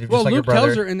force sensitive Well, just like Luke her brother.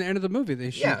 tells her in the end of the movie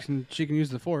that she Yeah. can use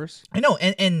the Force, I know,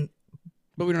 and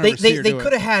but we don't they ever see her they do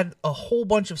could it. have had a whole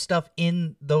bunch of stuff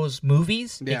in those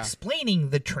movies Yeah.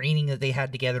 explaining the training that they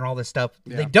had together and all this stuff.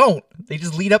 Yeah. They don't. They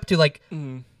just lead up to like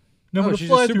Mm. no, I'm Oh, gonna she's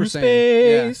fly a Super through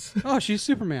Saiyan. space. Yeah. Oh, she's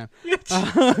Superman.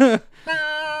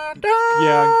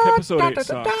 Yeah, episode 8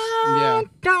 sucks. Yeah.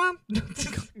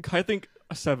 I think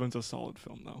 7's a solid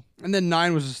film though. And then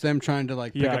 9 was just them trying to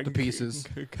like pick Yeah, up the pieces.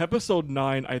 Episode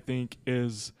 9, I think,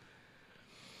 is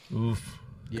Oof.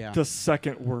 Yeah. the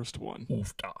second worst one.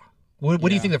 Oof. Da. What do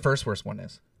you Yeah. think the first worst one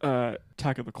is?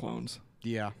 Attack of the Clones.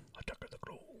 Yeah. Attack of the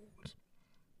Clones.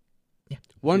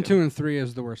 1, Yeah. 2, and 3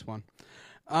 is the worst one.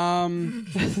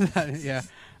 Yeah.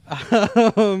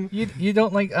 You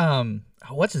don't like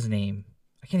what's his name?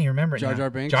 I can't even remember it Jar now. Jar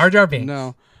Binks? Jar Jar Binks.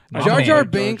 No. Oh, Jar man. Jar Jar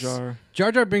Binks. Jar.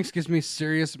 Jar Jar Binks gives me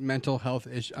serious mental health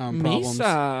problems.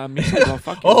 Misa don't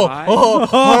fucking Oh, lie.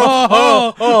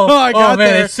 I got man,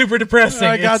 there. it's super depressing.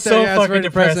 I got it's there. so Yeah, it's fucking very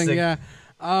depressing. Yeah.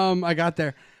 I got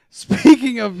there.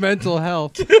 Speaking of mental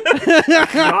health,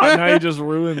 God, now you just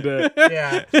ruined it.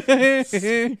 Yeah.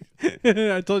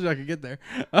 I told you I could get there.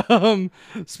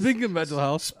 Speaking of mental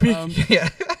health, Yeah.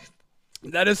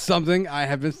 that is something I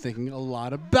have been thinking a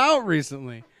lot about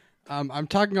recently. I'm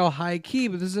talking all high key,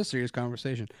 but this is a serious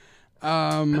conversation.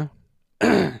 I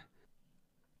don't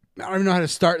even know how to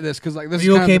start this because like this. Are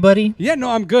you is kind okay, of, buddy? Yeah, no,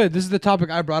 I'm good. This is the topic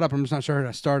I brought up. I'm just not sure how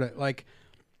to start it. Like,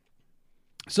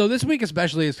 so this week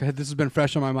especially, this has been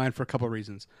fresh on my mind for a couple of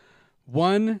reasons.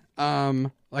 One,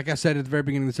 like I said at the very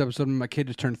beginning of this episode, when my kid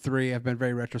just turned 3, I've been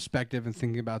very retrospective and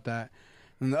thinking about that.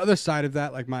 And the other side of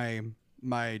that, like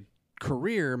my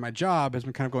career, my job has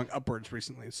been kind of going upwards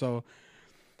recently. So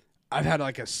I've had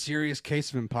like a serious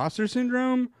case of imposter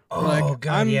syndrome. Oh, like,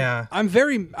 God, yeah. I'm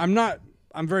very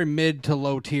mid to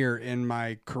low tier in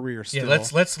my career still. Yeah,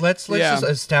 let's Yeah. just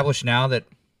establish now that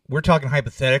we're talking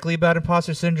hypothetically about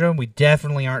imposter syndrome. We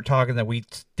definitely aren't talking that we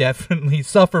definitely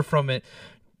suffer from it.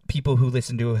 People who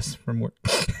listen to us from work.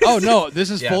 Oh no, this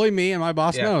is Yeah. fully me, and my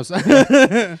boss Yeah. knows.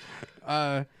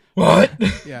 What?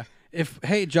 Yeah,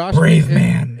 Hey Josh, Brave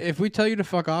man. If we tell you to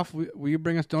fuck off, will you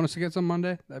bring us donuts to get some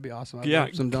Monday? That'd be awesome. I'd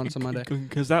love some donuts on Monday.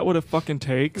 Because that what it fucking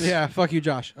takes. Yeah, fuck you,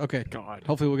 Josh. Okay. God.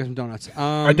 Hopefully we'll get some donuts.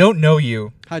 I don't know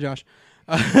you. Hi, Josh.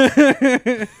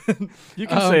 You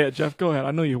can say it, Jeff. Go ahead.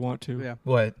 I know you want to. Yeah.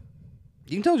 What?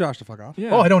 You can tell Josh to fuck off. Yeah.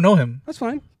 Oh, I don't know him. That's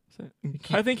fine.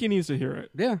 I think he needs to hear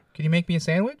it. Yeah. Can you make me a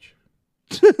sandwich?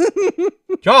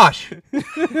 Josh,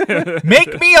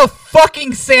 make me a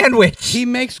fucking sandwich. He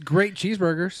makes great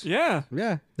cheeseburgers. Yeah.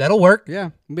 Yeah. That'll work. Yeah.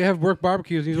 We have work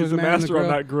barbecues. He's He's always a man master on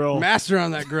that grill. Master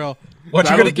on that grill. What you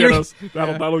That'll gonna get give? us.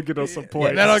 That'll get us some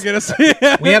points. That'll get us.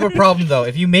 We have a problem though.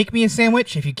 If you make me a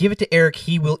sandwich, if you give it to Eric,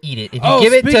 he will eat it. If you Oh,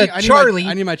 give it speaking- to I need Charlie,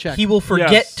 I need my check. he will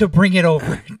forget Yes. to bring it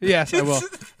over. Yes, I will.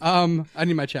 I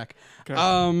need my check.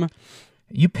 Okay.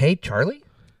 You paid Charlie?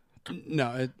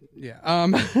 No. Yeah.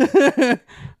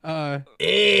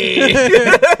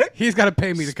 Eh. He's got to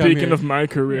pay me to come Speaking here. of my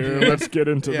career, let's get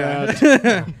into Yeah.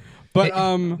 that. But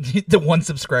the one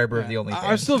subscriber of the only.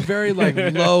 I'm still very like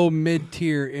low mid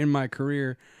tier in my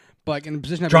career, but like in a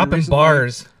position I've been dropping recently,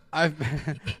 bars.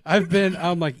 I've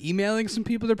been like emailing some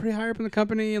people that are pretty high up in the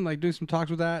company and like doing some talks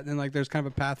with that, and then like there's kind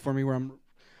of a path for me where I'm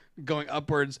going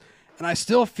upwards, and I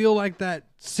still feel like that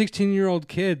 16-year-old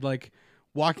kid like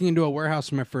walking into a warehouse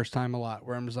for my first time a lot,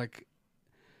 where I'm just like,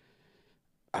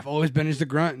 I've always been just a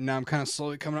grunt, and now I'm kind of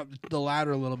slowly coming up the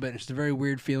ladder a little bit. It's a very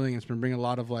weird feeling. It's been bringing a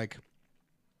lot of like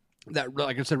that,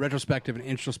 like I said, retrospective and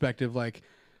introspective. Like,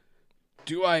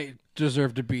 do I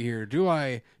deserve to be here? Do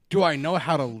I know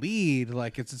how to lead?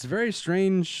 Like, it's very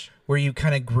strange. Where you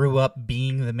kind of grew up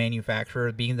being the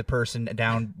manufacturer, being the person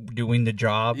down doing the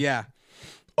job. Yeah,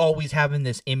 Always having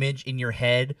this image in your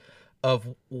head of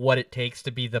what it takes to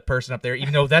be the person up there,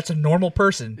 even though that's a normal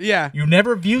person. Yeah. You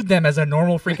never viewed them as a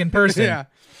normal freaking person. Yeah.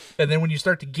 And then when you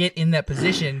start to get in that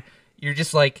position, you're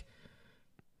just like,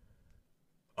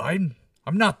 I'm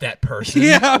not that person.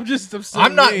 yeah.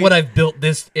 I'm not what I've built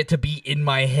it to be in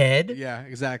my head. Yeah,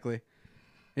 exactly.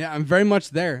 Yeah, I'm very much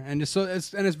there, and it's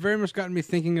very much gotten me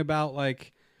thinking about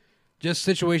like just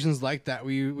situations like that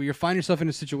where you find yourself in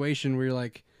a situation where you're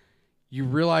like, you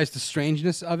realize the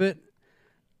strangeness of it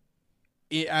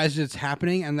as it's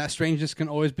happening, and that strangeness can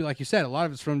always be, like you said, a lot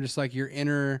of it's from just like your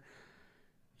inner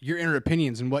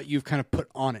opinions and what you've kind of put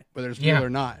on it, whether it's real or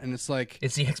not. And it's like,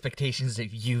 It's the expectations that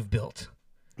you've built.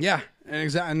 yeah, and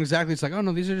exactly, it's like, oh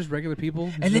no, these are just regular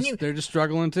people, And then they're just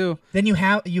struggling too. Then you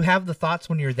have the thoughts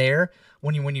when you're there,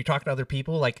 when you talk to other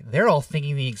people, like they're all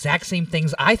thinking the exact same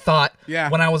things I thought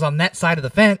when I was on that side of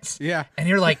the fence. Yeah. And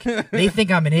you're like, they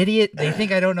think I'm an idiot. They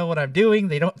think I don't know what I'm doing.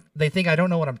 They think I don't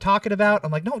know what I'm talking about.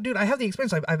 I'm like, no, dude, I have the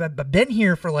experience. I've been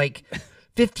here for like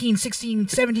 15, 16,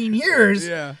 17 years.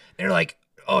 Yeah. They're like,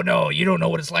 oh no, you don't know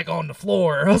what it's like on the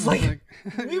floor. I was like,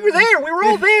 we were there. We were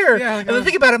all there. Yeah, and then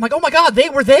think about it. I'm like, oh my God, they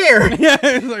were there. Yeah,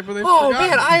 it's like, but they Oh forgot.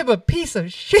 man, I am a piece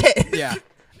of shit. Yeah.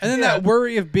 And then that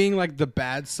worry of being like the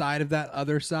bad side of that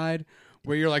other side,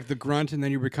 where you're like the grunt, and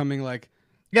then you're becoming like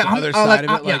the other side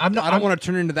of it. Like, I don't want to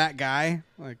turn into that guy.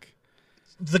 Like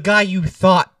The guy you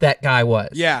thought that guy was.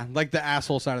 yeah, like the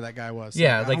asshole side of that guy was.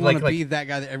 Yeah, I don't want to like- be that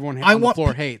guy that everyone I on the want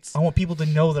floor hates. I want people to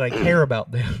know that I care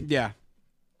about them. Yeah.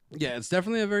 Yeah, it's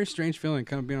definitely a very strange feeling,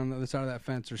 kind of being on the other side of that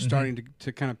fence, or starting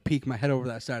to kind of peek my head over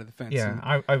that side of the fence. Yeah,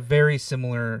 And- I have very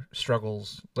similar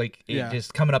struggles, like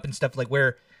just coming up and stuff, like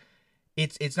where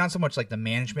it's not so much like the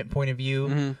management point of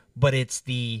view, but it's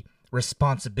the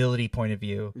responsibility point of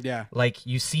view. Yeah. Like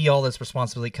you see all this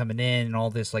responsibility coming in and all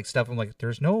this like stuff. I'm like,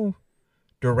 there's no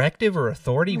directive or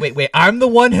authority. Wait, I'm the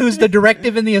one who's the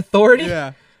directive and the authority.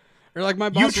 Yeah. Or like my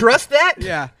boss. You trust that?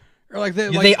 Yeah. Or like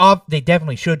They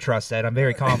definitely should trust that. I'm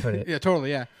very confident. Yeah,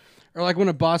 totally, yeah. Or like when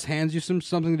a boss hands you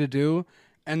something to do,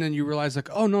 and then you realize like,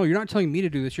 oh no, you're not telling me to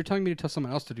do this. You're telling me to tell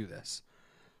someone else to do this.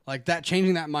 Like that,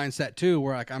 changing that mindset too,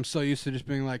 where like I'm so used to just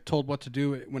being like told what to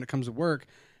do when it comes to work.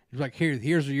 It's like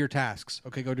here's your tasks.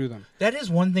 Okay, go do them. That is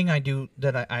one thing I do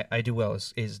that I do well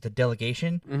is the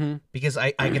delegation, because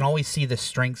I can always see the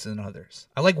strengths in others.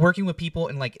 I like working with people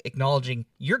and like acknowledging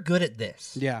you're good at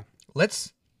this. Yeah,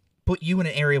 Let's put you in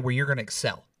an area where you're going to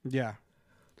excel. yeah,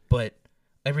 But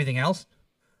everything else,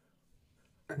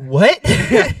 what?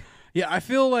 yeah. I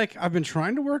feel like I've been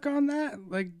trying to work on that,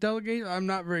 like delegate. I'm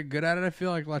not very good at it. I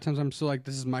feel like a lot of times I'm still like,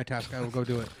 this is my task. I will go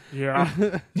do it. Yeah.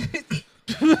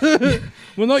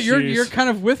 Well, no, you're Jeez. you're kind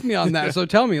of with me on that. So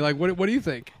tell me, like, what do you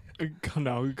think?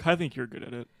 No, I think you're good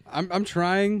at it. I'm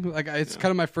trying. Like, it's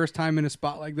kind of my first time in a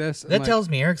spot like this. and, That like, tells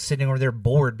me Eric's sitting over there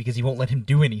bored because you won't let him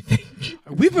do anything.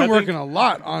 we've been I think working a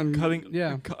lot on Cutting.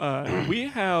 Yeah. We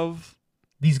have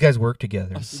These guys work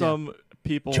together. some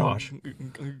people Josh.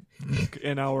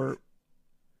 in our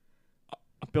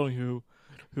building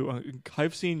who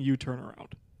I've seen you turn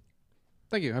around.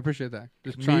 Thank you. I appreciate that.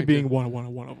 Just Me trying being one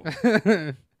of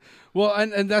them. well,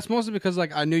 and that's mostly because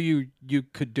like I knew you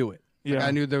could do it. Like, Yeah.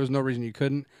 I knew there was no reason you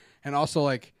couldn't, and also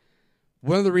like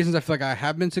one of the reasons I feel like I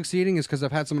have been succeeding is because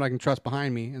I've had someone I can trust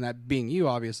behind me, and that being you,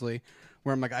 obviously,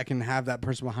 where I'm like I can have that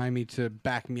person behind me to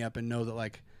back me up and know that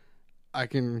like I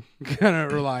can kind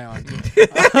of rely on.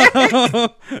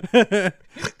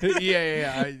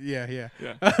 Yeah.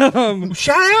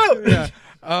 Shout out. Yeah.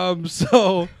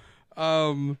 So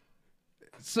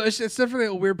it's definitely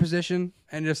a weird position,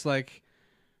 and just like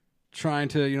trying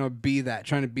to be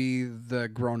the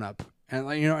grown up, and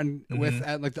like and with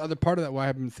like the other part of that, why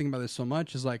I've been thinking about this so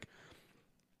much is like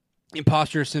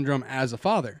imposter syndrome as a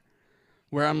father,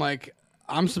 where I'm like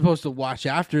I'm supposed to watch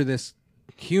after this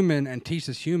human and teach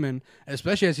this human,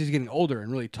 especially as he's getting older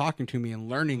and really talking to me and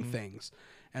learning things,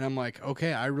 and I'm like,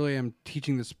 okay, I really am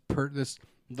teaching this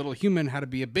little human how to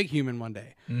be a big human one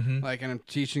day. Like, and I'm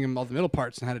teaching him all the middle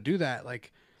parts and how to do that.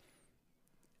 Like,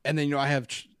 and then, I have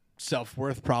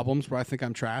self-worth problems where I think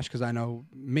I'm trash because I know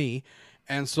me.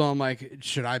 And so I'm like,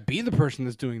 should I be the person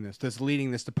that's doing this, that's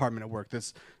leading this department at work,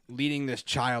 that's leading this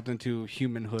child into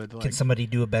humanhood? Like, Can somebody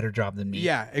do a better job than me?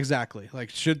 yeah, exactly. Like,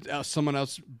 should someone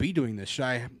else be doing this? Should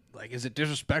I, like, is it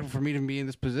disrespectful for me to be in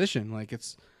this position? Like,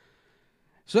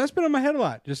 so that's been on my head a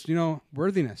lot, just,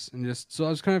 worthiness. And just, so I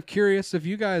was kind of curious if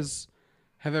you guys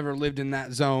have ever lived in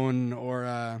that zone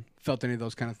or felt any of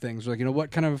those kind of things. Like,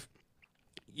 what kind of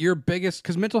your biggest,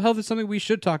 because mental health is something we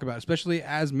should talk about, especially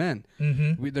as men.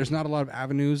 There's not a lot of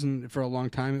avenues, and for a long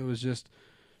time it was just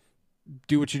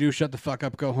do what you do, shut the fuck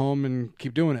up, go home, and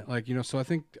keep doing it. Like, so I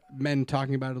think men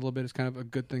talking about it a little bit is kind of a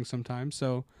good thing sometimes.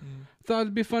 So I thought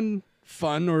it'd be fun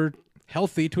or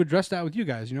healthy to address that with you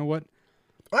guys. What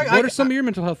are some of your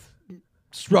mental health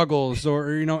struggles or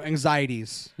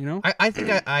anxieties? I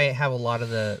think I have a lot of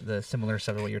the similar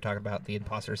stuff to what you're talking about. The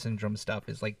imposter syndrome stuff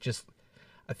is like just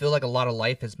I feel like a lot of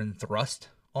life has been thrust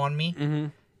on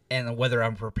me, and whether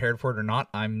I'm prepared for it or not,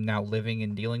 I'm now living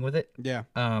and dealing with it. Yeah.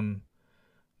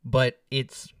 But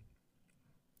it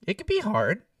could be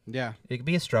hard. Yeah. It could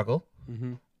be a struggle.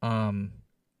 I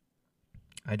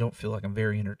don't feel like I'm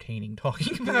very entertaining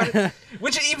talking about it.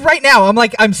 Which right now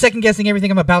I'm second guessing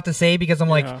everything I'm about to say because I'm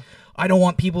like I don't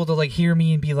want people to like hear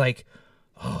me and be like,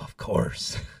 oh, of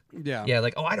course. Yeah. Yeah,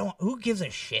 like, who gives a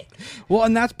shit? Well,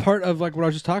 and that's part of like what I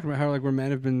was just talking about, how like where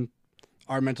men have been,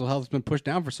 our mental health has been pushed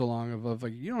down for so long of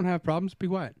like, you don't have problems, be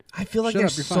quiet. I feel like Shut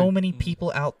there's up, you're so fine. many people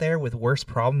out there with worse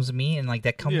problems than me, and like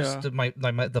that comes to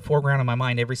the foreground of my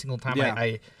mind every single time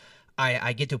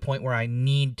I get to a point where I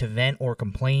need to vent or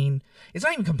complain. It's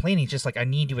not even complaining, it's just like I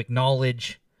need to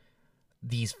acknowledge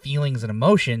these feelings and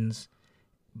emotions.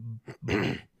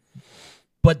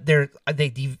 But I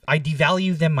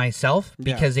devalue them myself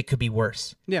because it could be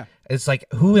worse. Yeah, it's like,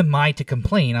 who am I to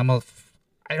complain? I'm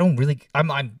living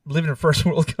in a first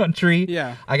world country.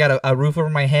 Yeah, I got a roof over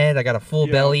my head. I got a full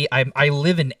belly. I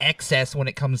live in excess when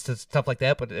it comes to stuff like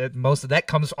that. But most of that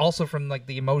comes also from like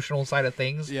the emotional side of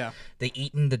things. Yeah, the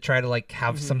eating to try to like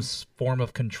have some form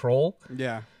of control.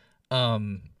 Yeah,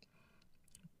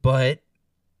 but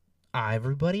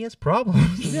everybody has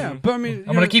problems. Yeah, but I mean,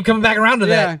 I'm gonna keep coming back around to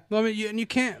that. Yeah, well, I mean, you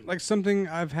can't, like, something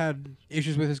I've had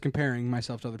issues with is comparing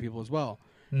myself to other people as well.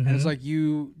 And it's like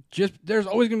there's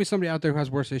always gonna be somebody out there who has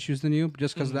worse issues than you.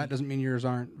 Just because of that doesn't mean yours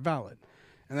aren't valid.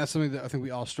 And that's something that I think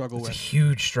we all struggle with. It's a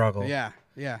huge struggle. Yeah,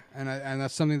 yeah, and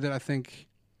that's something that I think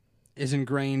is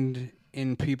ingrained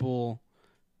in people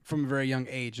from a very young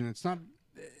age. And it's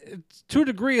to a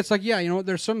degree, it's like,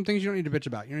 there's some things you don't need to bitch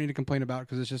about. You don't need to complain about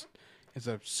because it's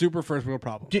a super first world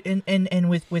problem. And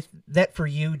with that for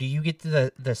you, do you get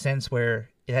to the sense where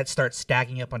that starts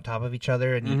stacking up on top of each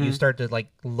other and you start to like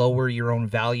lower your own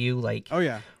value? Like, oh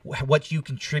yeah, what you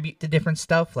contribute to different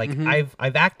stuff. Like I've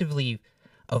actively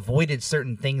avoided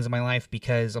certain things in my life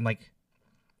because I'm like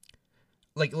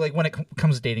when it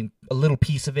comes to dating, a little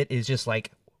piece of it is just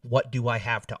like, what do I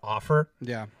have to offer?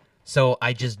 Yeah. So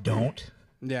I just don't.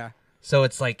 Yeah. So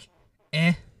it's like,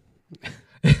 eh.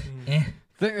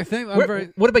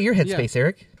 What about your headspace,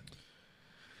 Eric?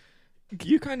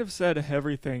 You kind of said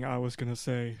everything I was gonna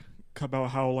say about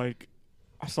how like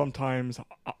sometimes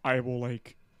I will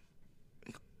like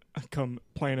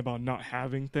complain about not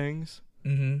having things.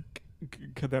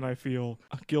 Cause then I feel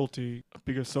guilty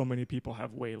because so many people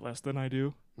have way less than I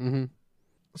do.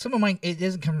 Some of mine, it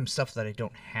doesn't come from stuff that I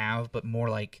don't have, but more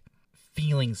like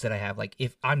feelings that I have. Like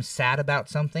if I'm sad about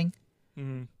something,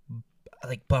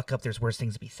 like buck up, there's worse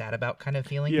things to be sad about kind of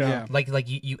feeling. Yeah. Like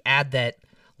you add that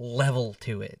level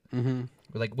to it.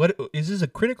 Like, what is this a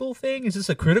critical thing? Is this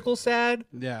a critical sad?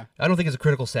 Yeah. I don't think it's a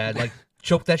critical sad. Like,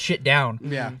 choke that shit down.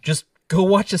 Yeah. Just go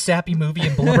watch a sappy movie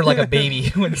and blubber like a baby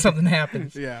when something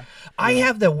happens. Yeah. I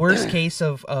have the worst case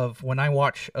of when I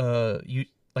watch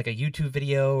like a YouTube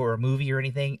video or a movie or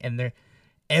anything, and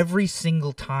every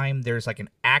single time there's like an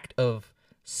act of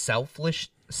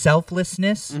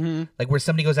selflessness, like where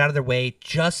somebody goes out of their way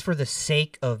just for the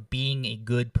sake of being a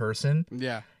good person.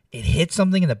 Yeah. It hits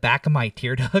something in the back of my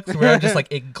tear ducts where I'm just like,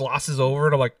 it glosses over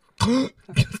and I'm like,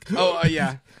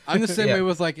 Yeah. I'm the same Yeah. way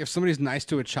with like if somebody's nice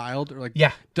to a child or like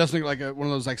Yeah. does something like one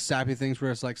of those like sappy things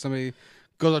where it's like somebody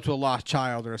goes up to a lost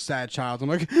child or a sad child. I'm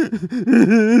like,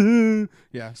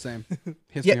 yeah, same.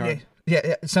 Hits me hard.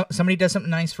 Yeah. Somebody does something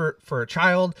nice for a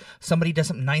child. Somebody does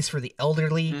something nice for the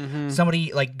elderly.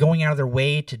 Somebody like going out of their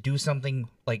way to do something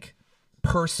like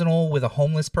personal with a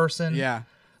homeless person. Yeah.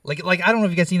 Like I don't know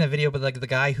if you guys seen that video, but like the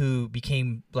guy who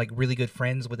became like really good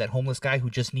friends with that homeless guy who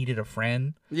just needed a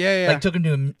friend. Yeah. Like took him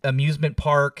to an amusement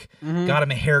park, got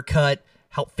him a haircut,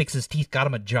 helped fix his teeth, got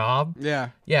him a job. Yeah.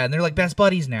 Yeah, and they're like best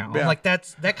buddies now. Yeah. I'm like,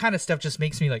 that kind of stuff just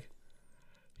makes me like,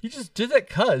 you just did that,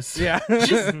 cuz. Yeah.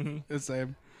 Just- The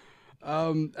same.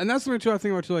 And that's something too I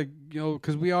think about too, like, you know,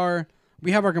 because we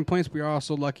have our complaints, but we are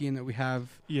also lucky in that we have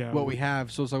what we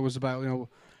have. So it's always about, you know,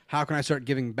 how can I start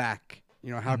giving back? You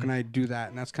know, how can I do that?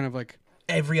 And that's kind of like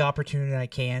every opportunity I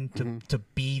can to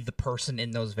be the person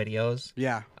in those videos.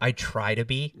 Yeah. I try to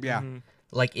be. Yeah.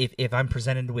 Like if I'm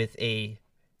presented with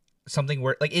something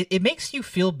where like it makes you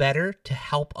feel better to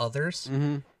help others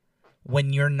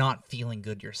when you're not feeling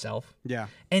good yourself. Yeah.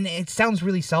 And it sounds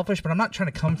really selfish, but I'm not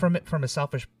trying to come from it from a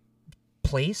selfish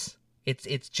place.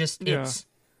 It's just it's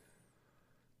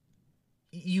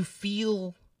you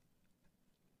feel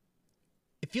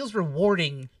it feels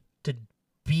rewarding to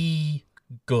be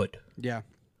good. Yeah.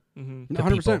 to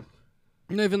 100%. people.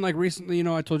 And even like recently, you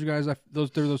know, I told you guys there were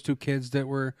those two kids that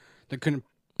couldn't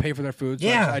pay for their food. So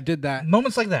Yeah. I did that.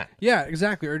 Moments like that. Yeah,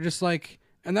 exactly. Or just like,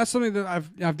 and that's something that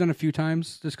I've done a few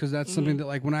times, just because that's something that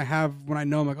like when I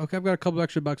know I'm like, okay, I've got a couple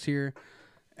extra bucks here,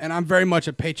 and I'm very much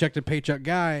a paycheck to paycheck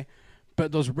guy.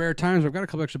 But those rare times where I've got a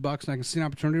couple extra bucks and I can see an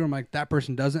opportunity where I'm like, that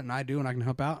person doesn't and I do and I can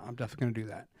help out, I'm definitely gonna do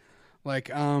that. Like,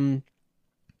 and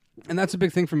that's a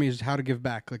big thing for me, is how to give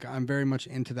back. Like, I'm very much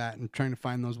into that and trying to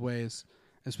find those ways,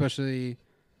 especially.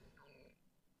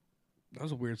 That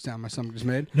was a weird sound my stomach just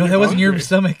made. No, that wasn't your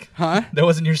stomach. Huh? That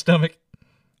wasn't your stomach.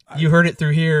 You heard it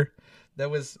through here. That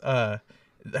was I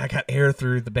got air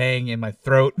through the bang in my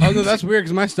throat. Oh no, that's weird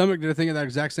because my stomach did a thing at that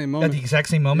exact same At moment. the exact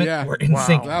same moment. Yeah. We're in Wow.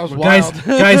 sync. That was guys, wild.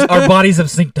 guys, our bodies have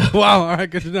synced up. Wow. All right,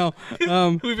 good to know.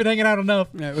 We've been hanging out enough.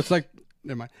 Yeah, it's like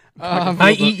never mind.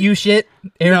 I eat you shit.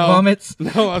 Aaron No. vomits.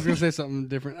 No, I was gonna say something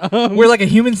different. We're like a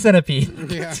human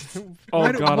centipede. Yeah. Oh,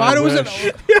 why God, why I does wish.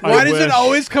 it? I Why does it wish.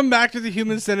 always come back to the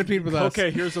human centipede with us? Okay,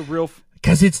 here's a real.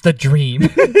 Because it's the dream.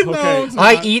 Okay,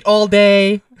 I eat all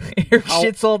day. Aaron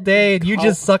shits all day, and you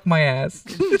just suck my ass.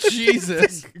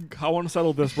 Jesus. I want to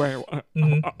settle this right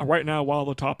now while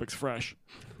the topic's fresh.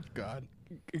 God.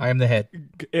 I am the head.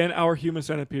 In our human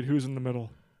centipede, who's in the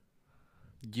middle?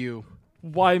 You.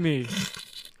 Why me?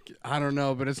 I don't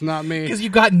know, but it's not me. Because you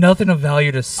got nothing of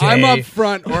value to say. I'm up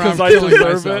front or I'm Because I killing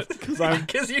deserve myself. it. Because I'm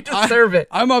Because you deserve it.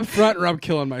 I'm up front or I'm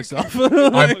killing myself.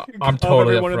 I'm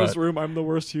totally up everyone in this front. room. I'm the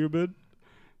worst human.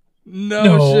 No,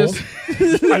 No. it's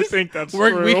just I think that's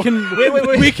true. we can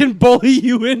wait. we can bully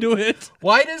you into it.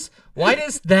 Why does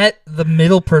that the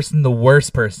middle person the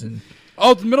worst person?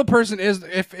 Oh, the middle person is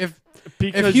if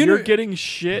Because you you're know- getting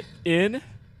shit in.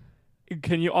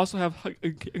 Can you also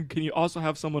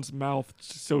have someone's mouth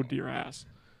sewed to your ass?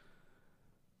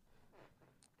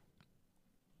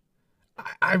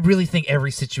 I really think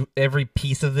every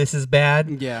piece of this is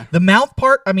bad. Yeah. The mouth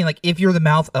part, I mean, like if you're the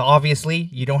mouth, obviously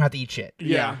you don't have to eat shit.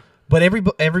 Yeah. But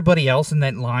everybody else in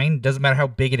that line, doesn't matter how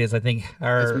big it is, I think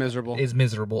It's miserable. Is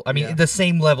miserable. I mean, Yeah. the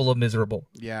same level of miserable.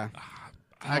 Yeah.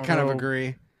 I don't kind of know.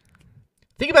 agree.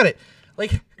 Think about it.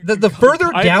 Like the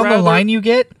further I'd down the rather- line you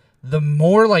get, the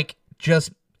more like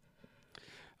just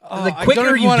the I don't quicker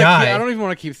even you wanna die. I don't even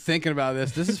want to keep thinking about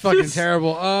this. This is fucking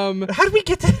terrible. How did we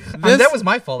get to? I mean, This- that was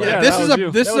my fault. Yeah, this that is was a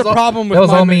you. this That is was a all- problem with that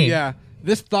was my all me. Yeah.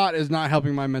 This thought is not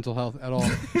helping my mental health at all.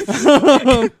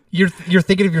 You're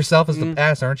thinking of yourself as the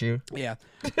ass, aren't you? Yeah.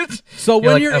 So You're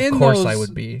when like, you're of in course those, I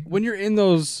would be. When you're in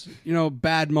those,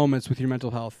 bad moments with your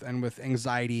mental health and with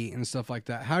anxiety and stuff like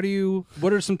that,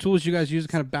 what are some tools you guys use to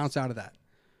kind of bounce out of that?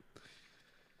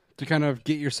 To kind of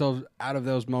get yourself out of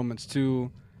those moments to,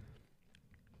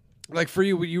 like for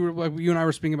you, you and I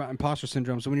were speaking about imposter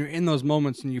syndrome. So when you're in those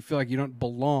moments and you feel like you don't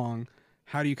belong,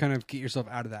 how do you kind of get yourself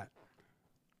out of that?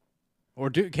 Or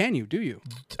do you?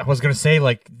 I was gonna say,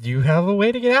 like, do you have a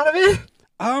way to get out of it?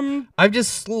 I've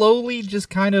just slowly just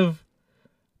kind of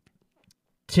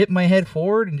tip my head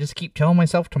forward and just keep telling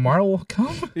myself tomorrow will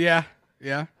come. Yeah.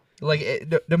 Like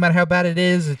no matter how bad it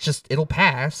is, it'll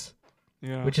pass.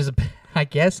 Yeah. Which is, I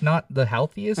guess, not the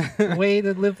healthiest way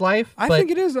to live life. I but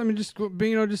think it is. I mean, just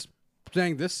being, just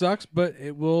saying this sucks, but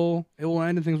it will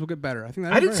end and things will get better. I think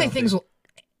that I didn't say things will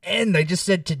end. I just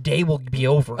said today will be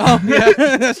over. Oh,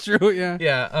 yeah, that's true. Yeah.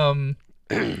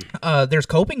 Yeah. There's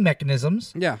coping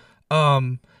mechanisms. Yeah.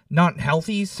 Not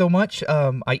healthy so much.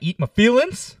 I eat my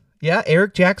feelings. Yeah.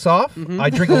 Eric jacks off.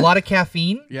 I drink a lot of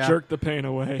caffeine. Yeah. Jerk the pain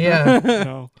away. Yeah.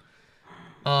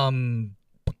 No.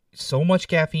 So much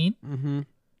caffeine. Mm-hmm.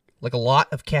 Like a lot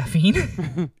of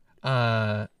caffeine.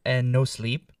 And no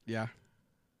sleep. Yeah.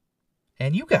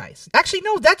 And you guys. Actually,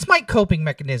 no, that's my coping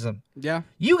mechanism. Yeah.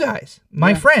 You guys. My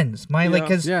Yeah. friends.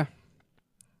 Because Yeah.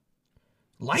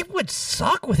 life would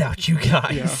suck without you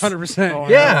guys. Yeah. 100%. Oh,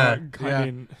 Yeah. I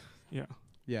mean, yeah.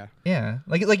 Yeah. Yeah,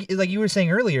 like you were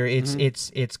saying earlier,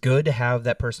 it's good to have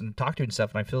that person to talk to and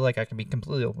stuff, and I feel like I can be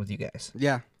completely open with you guys.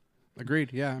 Yeah.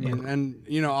 Agreed. Yeah. I mean,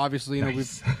 and obviously,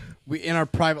 Nice. we in our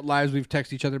private lives we've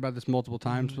texted each other about this multiple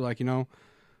times. But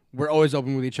we're always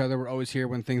open with each other. We're always here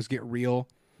when things get real.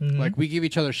 Mhm. Like we give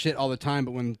each other shit all the time,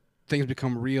 but when things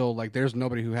become real, like there's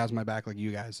nobody who has my back like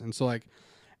you guys. And so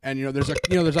there's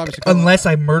obviously Unless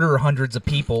I murder hundreds of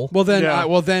people. well then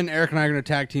Yeah. then Eric and I are gonna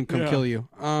tag team come Yeah. kill you.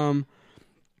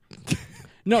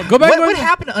 No, go back. What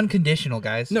happened to unconditional,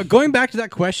 guys? No, going back to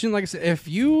that question, like I said, if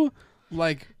you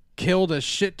killed a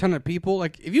shit ton of people,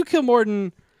 like if you kill more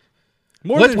than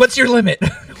What's your limit?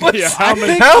 Yeah, how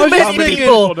many- how I was many just thinking-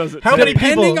 people? does it How many take?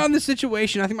 depending people? on the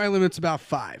situation, I think my limit's about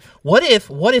 5. What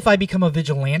if I become a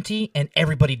vigilante and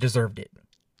everybody deserved it?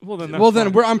 Well, then.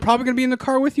 I'm probably gonna be in the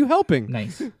car with you helping.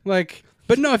 Nice.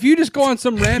 But no, if you just go on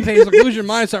some rampage, lose your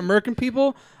mind, start murking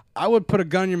people, I would put a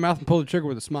gun in your mouth and pull the trigger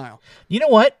with a smile. You know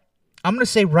what? I'm gonna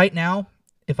say right now,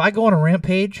 if I go on a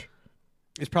rampage,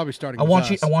 It's probably starting. I with want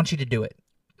us. you. I want you to do it.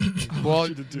 Well,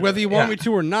 you to do whether it. you want Yeah. me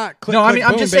to or not. Click, No, I click, mean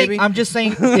I'm boom, just baby. saying. I'm just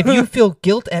saying. If you feel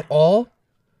guilt at all,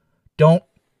 don't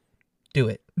do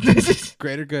it.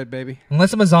 Greater good, baby.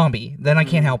 Unless I'm a zombie, then I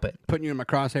can't help it. Putting you in my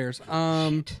crosshairs.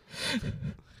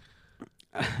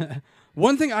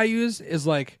 One thing I use is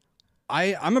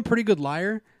I'm a pretty good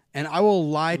liar, and I will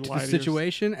lie to Lie the to your-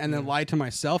 situation and then lie to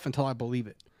myself until I believe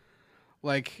it.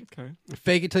 Like Okay.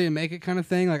 fake it till you make it kind of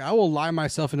thing. Like I will lie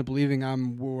myself into believing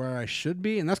I'm where I should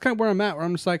be, and that's kind of where I'm at. Where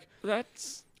I'm just like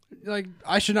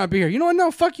I should not be here. You know what?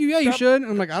 No, fuck you. Yeah, you should. And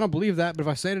I'm like, I don't believe that, but if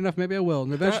I say it enough, maybe I will.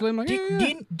 And eventually, I'm like, Do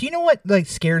you know what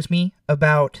scares me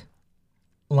about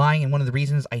lying, and one of the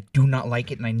reasons I do not like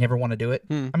it and I never want to do it?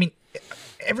 I mean,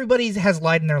 everybody has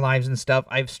lied in their lives and stuff.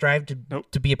 I've strived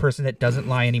to be a person that doesn't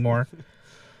lie anymore.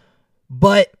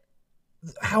 But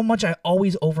how much I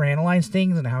always overanalyze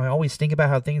things and how I always think about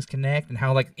how things connect and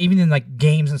how even in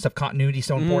games and stuff, continuity is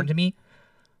so important to me.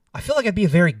 I feel like I'd be a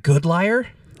very good liar.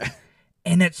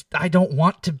 And I don't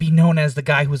want to be known as the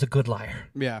guy who's a good liar.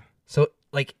 yeah, So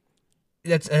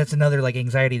that's another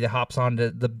anxiety that hops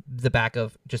onto the back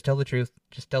of just tell the truth.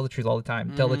 Just tell the truth all the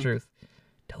time. Tell the truth.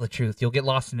 Tell the truth. You'll get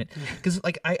lost in it. Because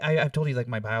I've told you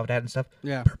my bio dad and stuff.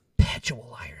 yeah, Perpetual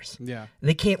liars. yeah,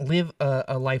 They can't live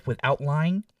a life without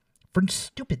lying for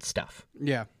stupid stuff.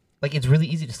 yeah, It's really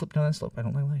easy to slip down that slope. I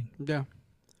don't like lying. yeah.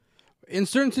 In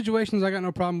certain situations, I got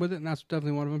no problem with it, and that's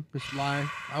definitely one of them. Just lie.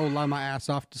 I will lie my ass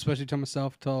off, especially to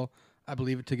myself, till I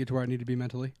believe it to get to where I need to be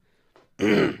mentally.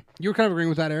 You were kind of agreeing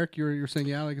with that, Eric. You were saying,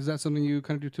 yeah, is that something you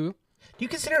kind of do too? Do you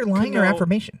consider lying or No.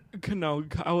 affirmation? No,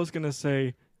 I was gonna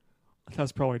say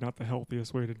that's probably not the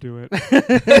healthiest way to do it.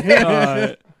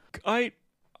 I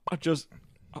just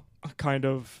kind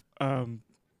of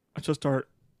I just start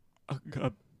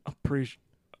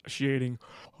appreciating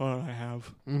what I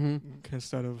have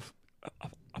instead of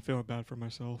I feeling bad for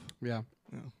myself. Yeah.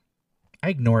 I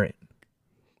ignore it.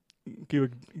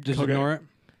 Just ignore it.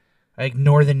 I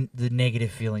ignore the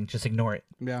negative feeling. Just ignore it.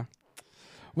 Yeah.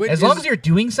 As long as you're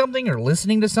doing something or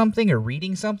listening to something or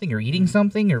reading something or eating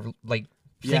something or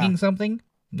singing something,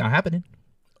 not happening.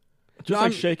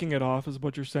 Just shaking it off is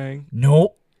what you're saying.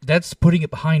 No, that's putting it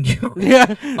behind you.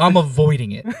 Yeah. I'm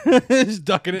avoiding it. Just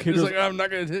ducking it. Just I'm not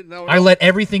going to hit that one. I let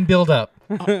everything build up.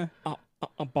 I'm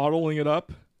bottling it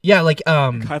up. Yeah,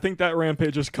 I think that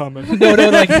rampage is coming. no,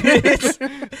 it's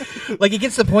it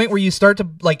gets to the point where you start to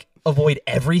avoid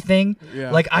everything.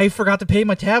 Yeah. I forgot to pay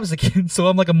my tabs again, so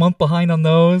I'm a month behind on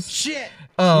those. Shit.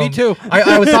 Me too.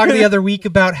 I was talking the other week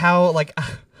about how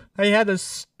I had a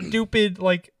stupid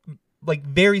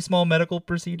very small medical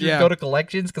procedure Yeah. go to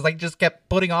collections because I just kept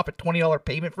putting off a $20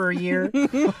 payment for a year.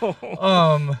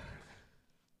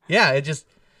 Yeah, it just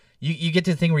you get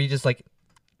to the thing where you just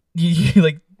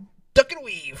you duck and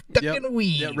weave, duck and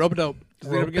weave. Yeah, rope a dope.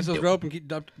 Just lean up against those Rope-a-dope. rope and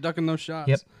keep ducking those shots.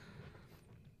 Yep.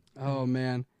 Oh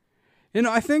man,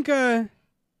 I think having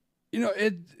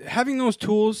those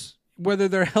tools, whether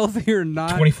they're healthy or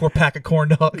not. 24-pack of corn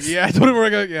dogs. Yeah, I don't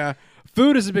know. Yeah,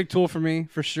 food is a big tool for me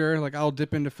for sure. Like I'll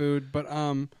dip into food, but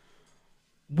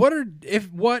what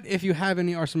if you have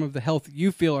any are some of the health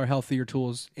you feel are healthier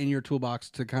tools in your toolbox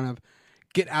to kind of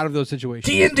get out of those situations?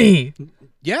 D&D,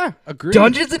 Yeah, agree.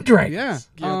 Dungeons and Dragons. Yeah,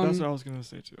 Yeah, that's what I was gonna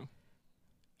say too.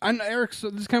 I know, Eric. So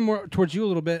this is kind of more towards you a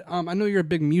little bit. I know you're a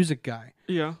big music guy.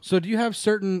 Yeah. So do you have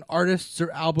certain artists or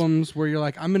albums where you're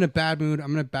like, I'm in a bad mood,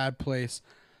 I'm in a bad place.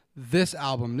 This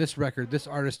album, this record, this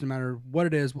artist, no matter what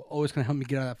it is, will always kind of help me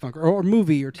get out of that funk, or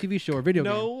movie, or TV show, or video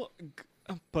game. No,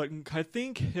 but I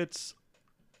think it's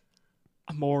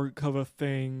more of a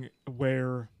thing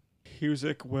where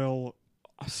music will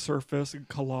surface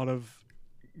a lot of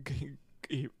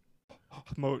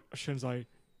emotions I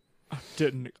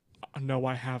didn't know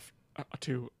I have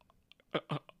to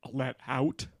let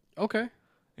out. Okay.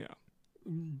 Yeah.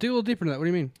 Dig a little deeper into that. What do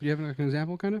you mean? Do you have like, an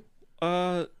example, kind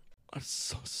of?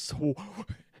 So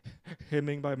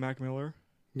Hymning by Mac Miller,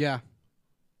 Yeah.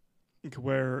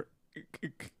 where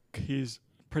he's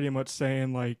pretty much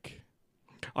saying like,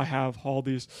 I have all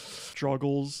these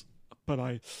struggles, but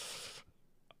I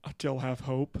still have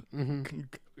hope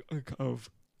of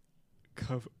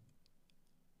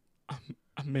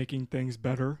making things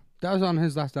better. That was on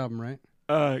his last album, right?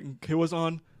 It was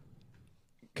on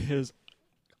his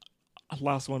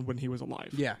last one when he was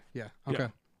alive. Yeah. Okay.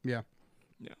 Yeah.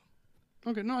 Yeah.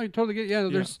 Okay. No, I totally get it.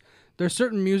 Yeah. There's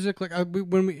certain music like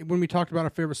when we talked about our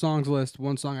favorite songs list.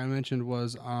 One song I mentioned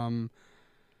was "Young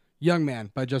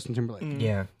Man" by Justin Timberlake.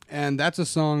 Yeah. And that's a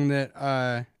song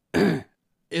that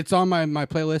it's on my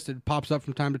playlist. It pops up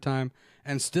from time to time,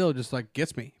 and still just like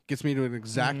gets me to an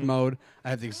exact mode. I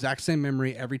have the exact same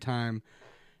memory every time.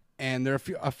 And there are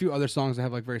a few other songs that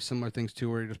have like very similar things too,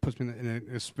 where it just puts me in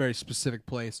a very specific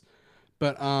place.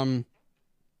 But I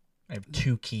have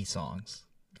 2 key songs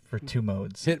for 2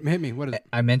 modes. hit me. What is it?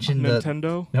 I mentioned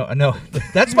Nintendo. No,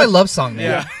 that's my love song,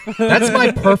 man. That's my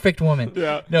perfect woman.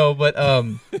 Yeah. No, but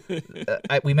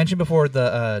we mentioned before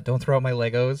the "Don't Throw Out My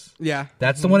Legos." Yeah.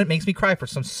 That's the one that makes me cry for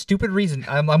some stupid reason.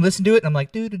 I'm listening to it and I'm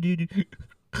like, do do do do.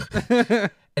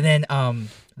 And then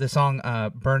the song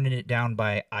 "Burning It Down"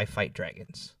 by I Fight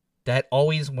Dragons. That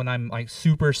always, when I'm like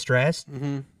super stressed,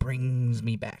 brings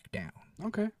me back down.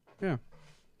 Okay. Yeah.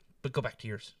 But go back to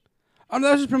yours.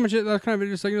 That's just pretty much it. That's kind of it.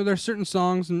 Just like, there's certain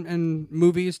songs and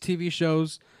movies, TV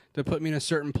shows that put me in a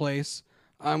certain place.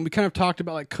 We kind of talked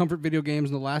about like comfort video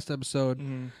games in the last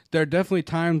episode. There are definitely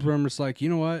times where I'm just like, you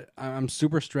know what? I'm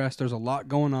super stressed. There's a lot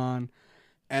going on.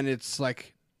 And it's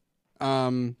like,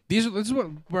 this is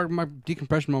where my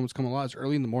decompression moments come a lot, is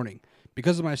early in the morning.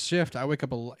 Because of my shift, I wake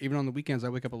up even on the weekends. I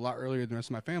wake up a lot earlier than the rest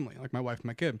of my family, like my wife and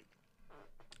my kid.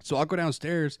 So I'll go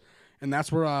downstairs, and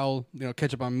that's where I'll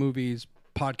catch up on movies,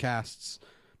 podcasts,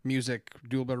 music,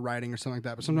 do a bit of writing or something like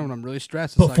that. But sometimes when I'm really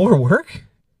stressed, it's Before work?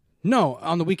 no,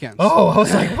 on the weekends. Oh, I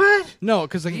was like, what? No,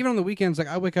 because like even on the weekends, like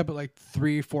I wake up at like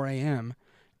 3, 4 a.m.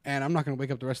 and I'm not going to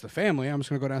wake up the rest of the family. I'm just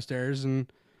going to go downstairs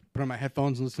and put on my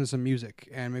headphones and listen to some music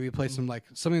and maybe play some like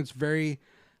something that's very,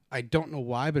 I don't know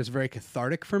why, but it's very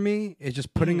cathartic for me. Is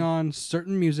just putting on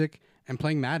certain music and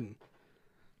playing Madden.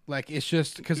 Like it's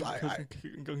just because I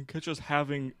just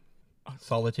having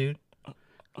Solitude?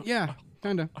 yeah,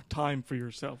 kind of. a time for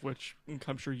yourself, which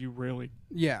I'm sure you rarely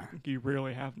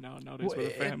have nowadays Well,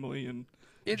 with a family and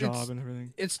it's- job and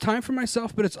everything. It's time for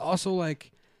myself, but it's also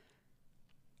like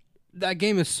that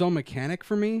game is so mechanic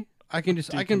for me. I can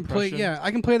play Decompression.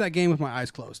 I can play that game with my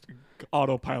eyes closed.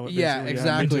 Autopilot. Yeah, basically.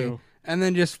 exactly. Me too. And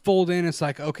then just fold in. It's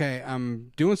like, okay,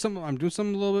 I'm doing something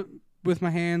a little bit with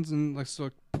my hands and like so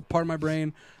part of my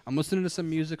brain. I'm listening to some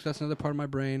music, so that's another part of my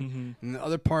brain. And the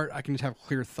other part, I can just have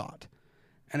clear thought.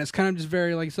 And it's kind of just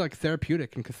very like, it's like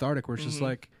therapeutic and cathartic, where it's just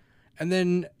like, and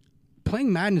then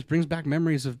playing Madden just brings back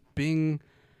memories of being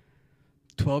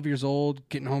 12 years old,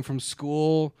 getting home from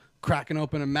school, cracking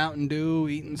open a Mountain Dew,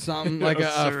 eating something like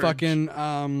a Surge. fucking,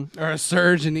 or a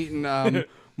Surge, and eating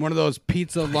one of those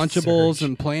pizza Lunchables Surge.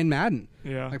 and playing Madden.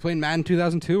 Yeah. Like playing Madden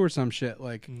 2002 or some shit.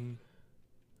 Like, and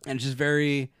it's just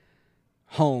very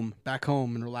back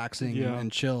home and relaxing and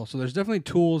chill. So there's definitely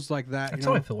tools like that. That's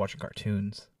how I feel watching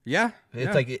cartoons. Yeah.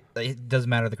 It's like it doesn't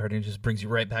matter. The cartoon just brings you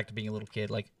right back to being a little kid.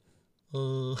 Like,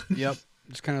 Yep.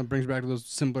 Just kind of brings back to those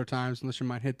simpler times, unless you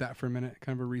might hit that for a minute,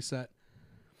 kind of a reset.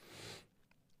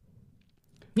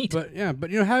 neat. But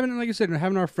having, like you said,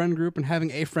 having our friend group and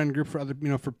having a friend group for other,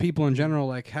 for people in general,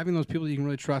 like having those people you can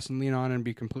really trust and lean on and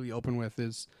be completely open with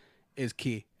is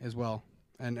key as well.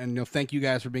 And thank you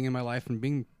guys for being in my life and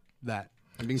being that.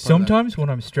 And being part of that. Sometimes when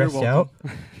I'm stressed You're out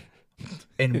welcome.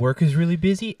 and work is really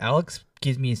busy, Alex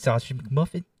gives me a sausage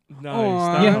McMuffin. Nice.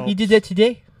 Aw. that Yeah, helps. he did that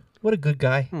today. What a good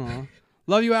guy. Aw.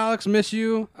 Love you, Alex. Miss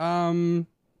you. The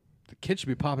kids should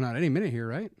be popping out any minute here,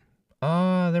 right?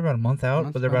 They're about a month out,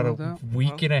 month- but they're about about a a month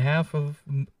week and a half of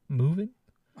moving.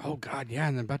 Oh God, yeah,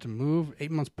 and they're about to move. 8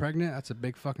 months pregnant. That's a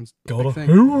big fucking Go big to thing.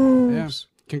 Hoos.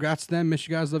 Yeah. Congrats to them. Miss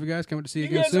you guys. Love you guys. Can't wait to see you,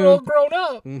 You again guys soon. are all grown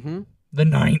up. Mm-hmm. The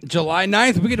 9th. July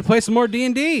 9th, we get to play some more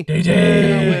D&D.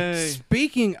 Yay.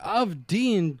 Speaking of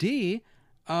D&D,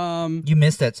 You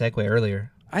missed that segue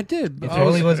earlier. I did. It I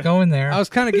totally was going there. I was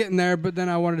kind of getting there, but then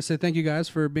I wanted to say thank you guys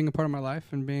for being a part of my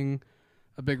life and being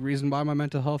a big reason why my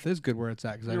mental health is good where it's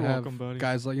at. Because I You're have welcome, buddy.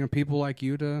 guys like people like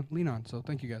you to lean on. So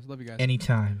thank you guys. Love you guys.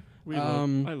 Anytime.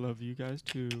 I love you guys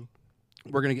too.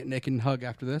 We're gonna get naked and hug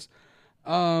after this.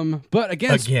 But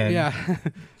again. Again.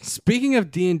 Speaking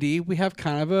of D&D, we have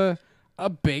kind of a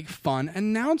big fun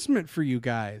announcement for you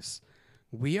guys.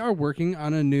 We are working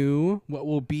on a new, what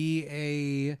will be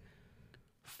a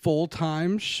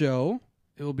full-time show.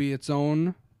 It will be its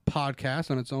own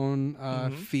podcast on its own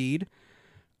feed.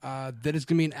 That is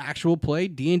going to be an actual play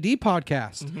D&D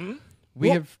podcast. We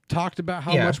have talked about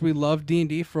how much we love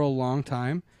D&D for a long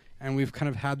time, and we've kind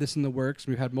of had this in the works.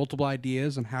 We've had multiple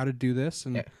ideas on how to do this,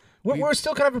 and We're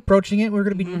still kind of approaching it. We're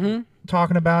going to be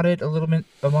talking about it a little bit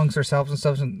amongst ourselves and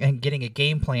stuff, and getting a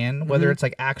game plan, whether it's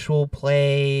like actual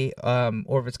play,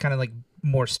 or if it's kind of like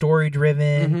more story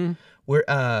driven. We're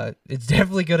it's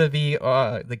definitely going to be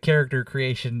the character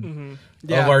creation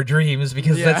of our dreams,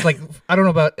 because that's like, I don't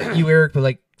know about you, Eric, but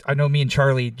like I know me and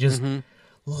Charlie just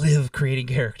live creating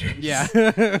characters. Yeah,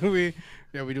 we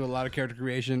do a lot of character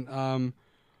creation.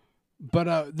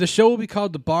 But the show will be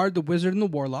called The Bard, the Wizard, and the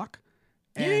Warlock.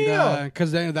 And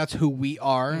because that's who we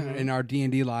are in our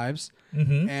D&D lives.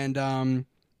 And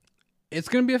it's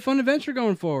going to be a fun adventure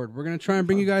going forward. We're going to try and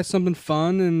bring you guys something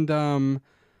fun and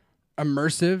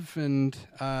immersive and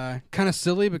kind of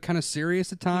silly but kind of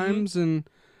serious at times, and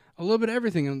a little bit of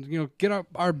everything, and get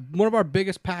our one of our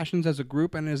biggest passions as a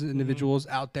group and as individuals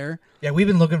out there. Yeah, we've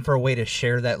been looking for a way to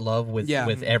share that love with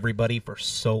everybody for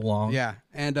so long. Yeah,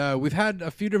 and we've had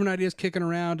a few different ideas kicking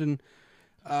around, and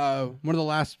one of the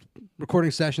last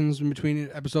recording sessions in between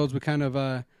episodes, we kind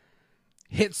of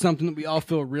hit something that we all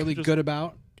feel really good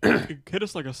about. It hit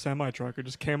us like a semi-truck. It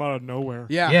just came out of nowhere.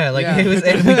 It was,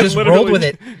 and we just rolled with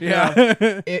it. Yeah.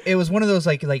 It was one of those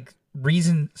like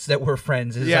reasons that we're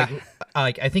friends. Is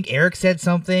like I think Eric said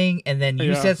something, and then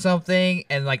you said something,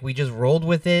 and like we just rolled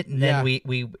with it, and then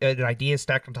we an idea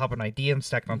stacked on top of an idea, and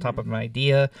stacked on top of an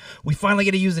idea. We finally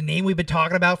get to use a name we've been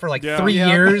talking about for like 3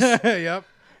 years. Yep.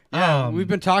 Yeah, we've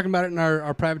been talking about it in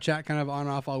our private chat, kind of on and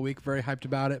off all week. Very hyped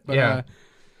about it. But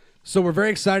so we're very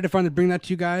excited to finally bring that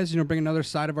to you guys. Bring another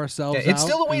side of ourselves. It's out.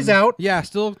 still a ways out. Yeah,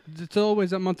 still a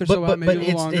ways a month or so out, maybe a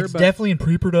little longer. It's definitely in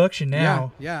pre-production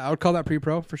now. Yeah, I would call that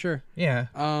pre-pro for sure. Yeah.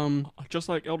 Just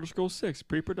like Elder Scrolls 6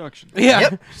 pre-production. Yeah.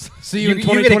 Yep. See you in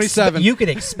 2027. You could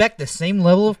expect the same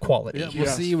level of quality. Yeah, we'll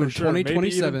see you in for sure. Maybe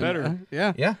 2027. even better.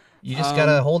 Yeah. Yeah. You just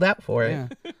gotta hold out for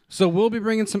it. Yeah. So we'll be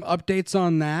bringing some updates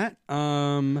on that.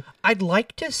 I'd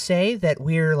like to say that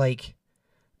we're like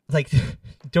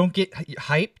don't get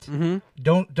hyped.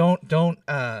 Don't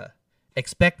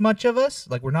expect much of us.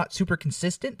 Like, we're not super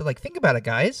consistent, but like, think about it,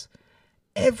 guys.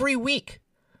 Every week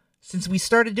since we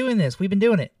started doing this, we've been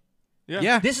doing it.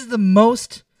 Yeah. This is the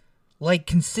most like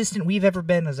consistent we've ever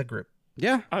been as a group.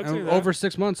 Yeah. I'd say that. Over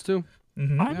 6 months too.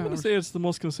 I'm going to say it's the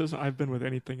most consistent I've been with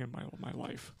anything in my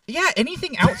life. Yeah,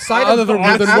 anything outside Other of than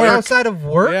work. outside of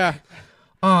work, Yeah.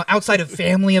 outside of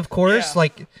family, of course. Yeah.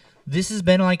 Like, this has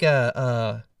been like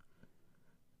a.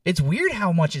 It's weird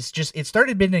how much it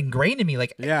started being ingrained in me.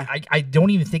 Like, I don't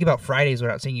even think about Fridays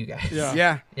without seeing you guys.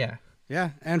 Yeah. Yeah.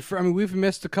 And we've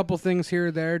missed a couple things here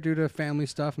or there due to family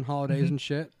stuff and holidays and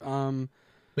shit.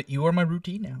 But you are my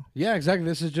routine now. Yeah, exactly.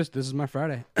 This is my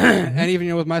Friday. And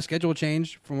even with my schedule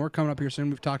change from work coming up here soon,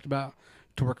 we've talked about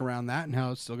to work around that and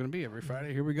how it's still going to be every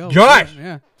Friday. Here we go. Josh!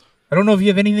 Yeah. I don't know if you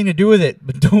have anything to do with it,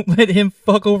 but don't let him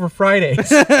fuck over Fridays.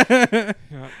 Yeah,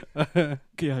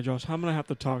 Josh, I'm going to have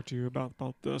to talk to you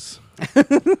about this.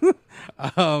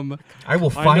 I will I know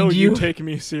find you take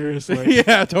me seriously.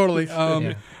 Yeah, totally.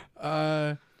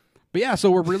 Yeah. But yeah,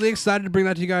 so we're really excited to bring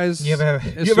that to you guys. You ever as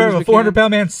have soon as a we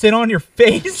 400-pound man sit on your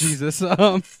face? Jesus.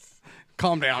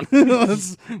 Calm down.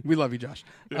 We love you, Josh.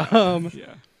 Yeah.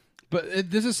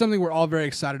 But this is something we're all very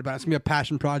excited about. It's going to be a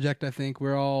passion project, I think.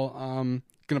 We're all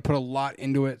going to put a lot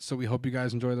into it, so we hope you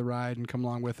guys enjoy the ride and come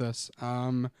along with us.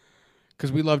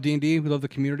 Because we love D&D. We love the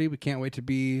community. We can't wait to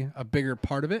be a bigger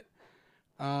part of it.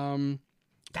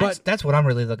 That's what I'm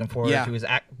really looking forward Yeah. to is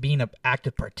being an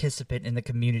active participant in the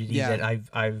community Yeah. that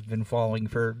I've been following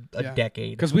for a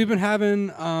decade. Because we've been having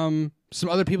some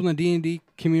other people in the D&D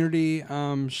community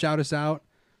shout us out.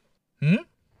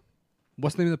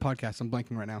 What's the name of the podcast? I'm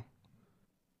blanking right now.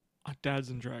 Dads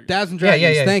and Dragons. Dads and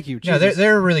Dragons. Yeah. Thank you. Yeah, Jesus.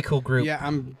 they're a really cool group. Yeah,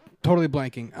 I'm totally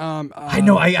blanking. I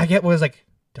know. I get what it's like.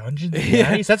 Dungeons and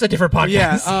Daddies? That's a different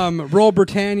podcast. Yeah, Roll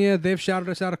Britannia, they've shouted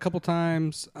us out a couple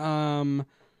times.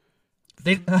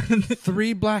 They,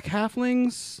 3 Black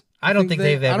Halflings. I don't think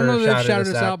they've ever I don't know if they've shouted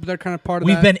us us out, but they're kind of part of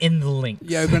We've that. been in the links.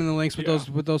 Yeah, we've been in the links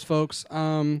with those folks.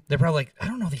 They're probably like, I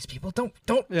don't know these people. Don't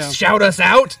Yeah. shout us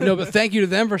out. No, but thank you to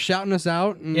them for shouting us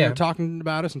out and Yeah. talking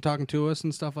about us and talking to us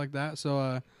and stuff like that.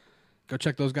 So go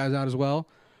check those guys out as well.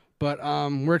 But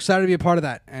we're excited to be a part of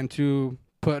that and to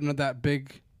put that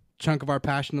big chunk of our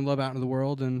passion and love out into the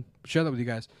world and share that with you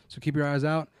guys. So keep your eyes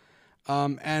out.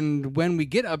 And when we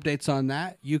get updates on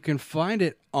that, you can find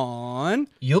it on...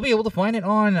 You'll be able to find it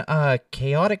on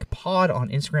Chaotic Pod on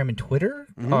Instagram and Twitter.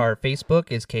 Our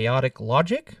Facebook is Chaotic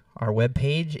Logic. Our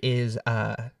webpage is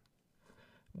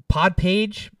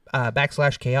podpage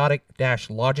 / chaotic - it's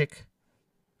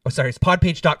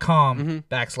podpage.com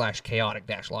 / chaotic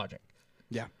 - logic.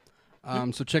 Yeah.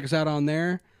 So check us out on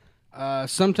there.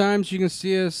 Sometimes you can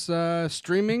see us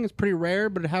streaming. It's pretty rare,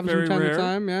 but it happens Very from time rare. to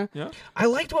time. Yeah. Yeah. I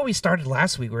liked what we started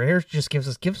last week where Eric just gives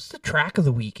us the track of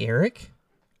the week, Eric.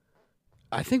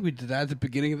 I think we did that at the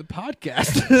beginning of the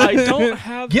podcast. I don't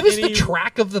have Give us any, the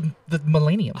track of the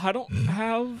millennium. I don't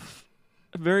have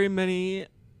very many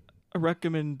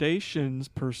recommendations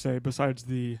per se besides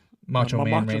the Macho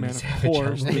Man, Randy of Savage.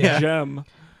 course, the Yeah. gem.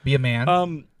 Be a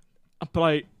man.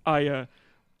 But I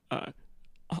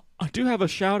do have a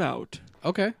shout out.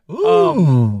 Okay.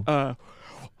 Ooh.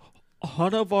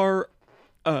 One of our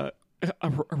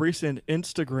recent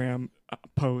Instagram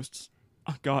posts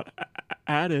got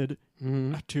added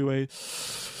to a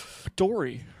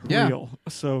story Yeah. reel.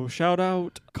 So shout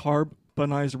out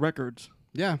Carbonized Records.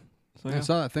 Yeah. So, I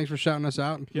saw that. Thanks for shouting us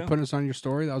out and Yeah. putting us on your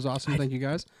story. That was awesome. Thank you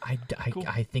guys. I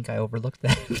think I overlooked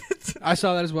that. I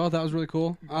saw that as well. That was really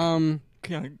cool.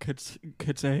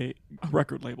 Could say a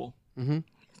record label.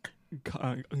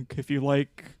 If you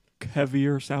like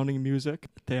heavier sounding music,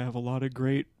 they have a lot of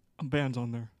great bands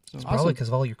on there. So It's probably because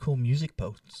of all your cool music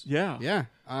posts. yeah, Yeah.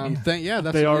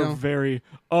 That's they are very.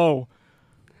 Oh,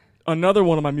 another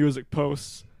one of my music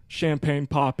posts, Champagne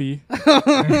Poppy.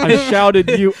 I shouted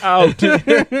you out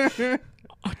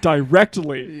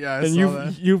directly. Yeah, I and saw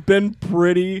that. you've been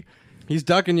pretty. He's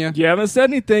ducking you. You haven't said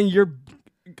anything. You're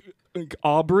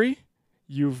Aubrey.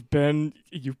 You've been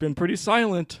pretty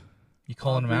silent. You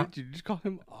calling him out? Did you just call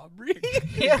him Aubrey?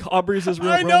 Yeah. Aubrey's his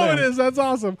real I know name. it is. That's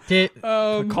awesome.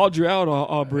 I called you out,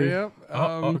 Aubrey. Yep.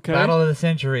 Okay. Battle of the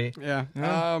Century. Yeah.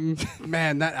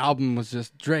 Man, that album was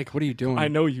just Drake. What are you doing? I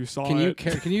know you saw Can it. you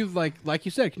care? Can you like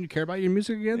you said? Can you care about your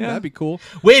music again? Yeah. That'd be cool.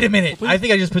 Wait a minute. I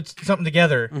think I just put something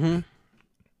together.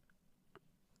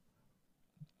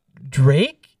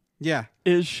 Drake Yeah.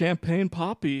 Is Champagne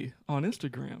Poppy on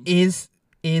Instagram?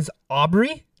 is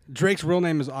Aubrey? Drake's real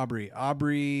name is Aubrey.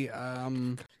 Aubrey.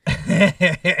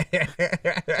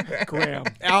 Graham.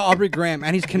 Aubrey Graham,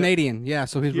 and he's Canadian. Yeah,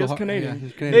 so he's He real is hard- Canadian. Yeah,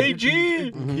 he's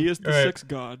Canadian. AG. He is the Alright. sixth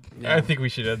god. I think we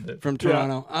should end it. From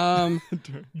Toronto. God.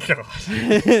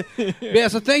 Yeah,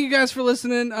 so thank you guys for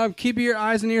listening. Keep your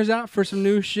eyes and ears out for some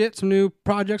new shit, some new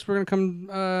projects we're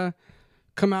gonna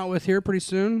come out with here pretty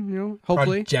soon. You know,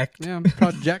 hopefully. Project. Yeah,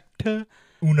 project.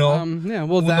 Uno. Yeah,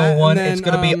 well Uno that one. and then, It's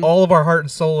gonna be all of our heart and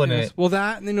soul in yes, it. well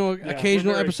that and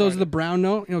occasional we're very episodes excited. of the Brown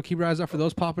Note. You know, keep your eyes out for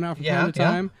those popping out from Yeah, time to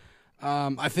yeah. time.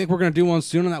 I think we're gonna do one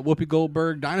soon on that Whoopi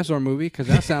Goldberg dinosaur movie because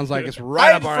that sounds like it's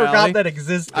right I up our forgot alley. that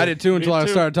existed. I did too until I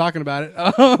too. started talking about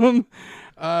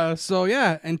it. So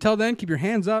yeah, until then, keep your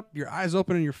hands up, your eyes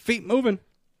open, and your feet moving.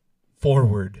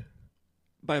 Forward.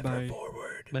 Bye bye.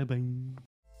 Forward. Bye bye.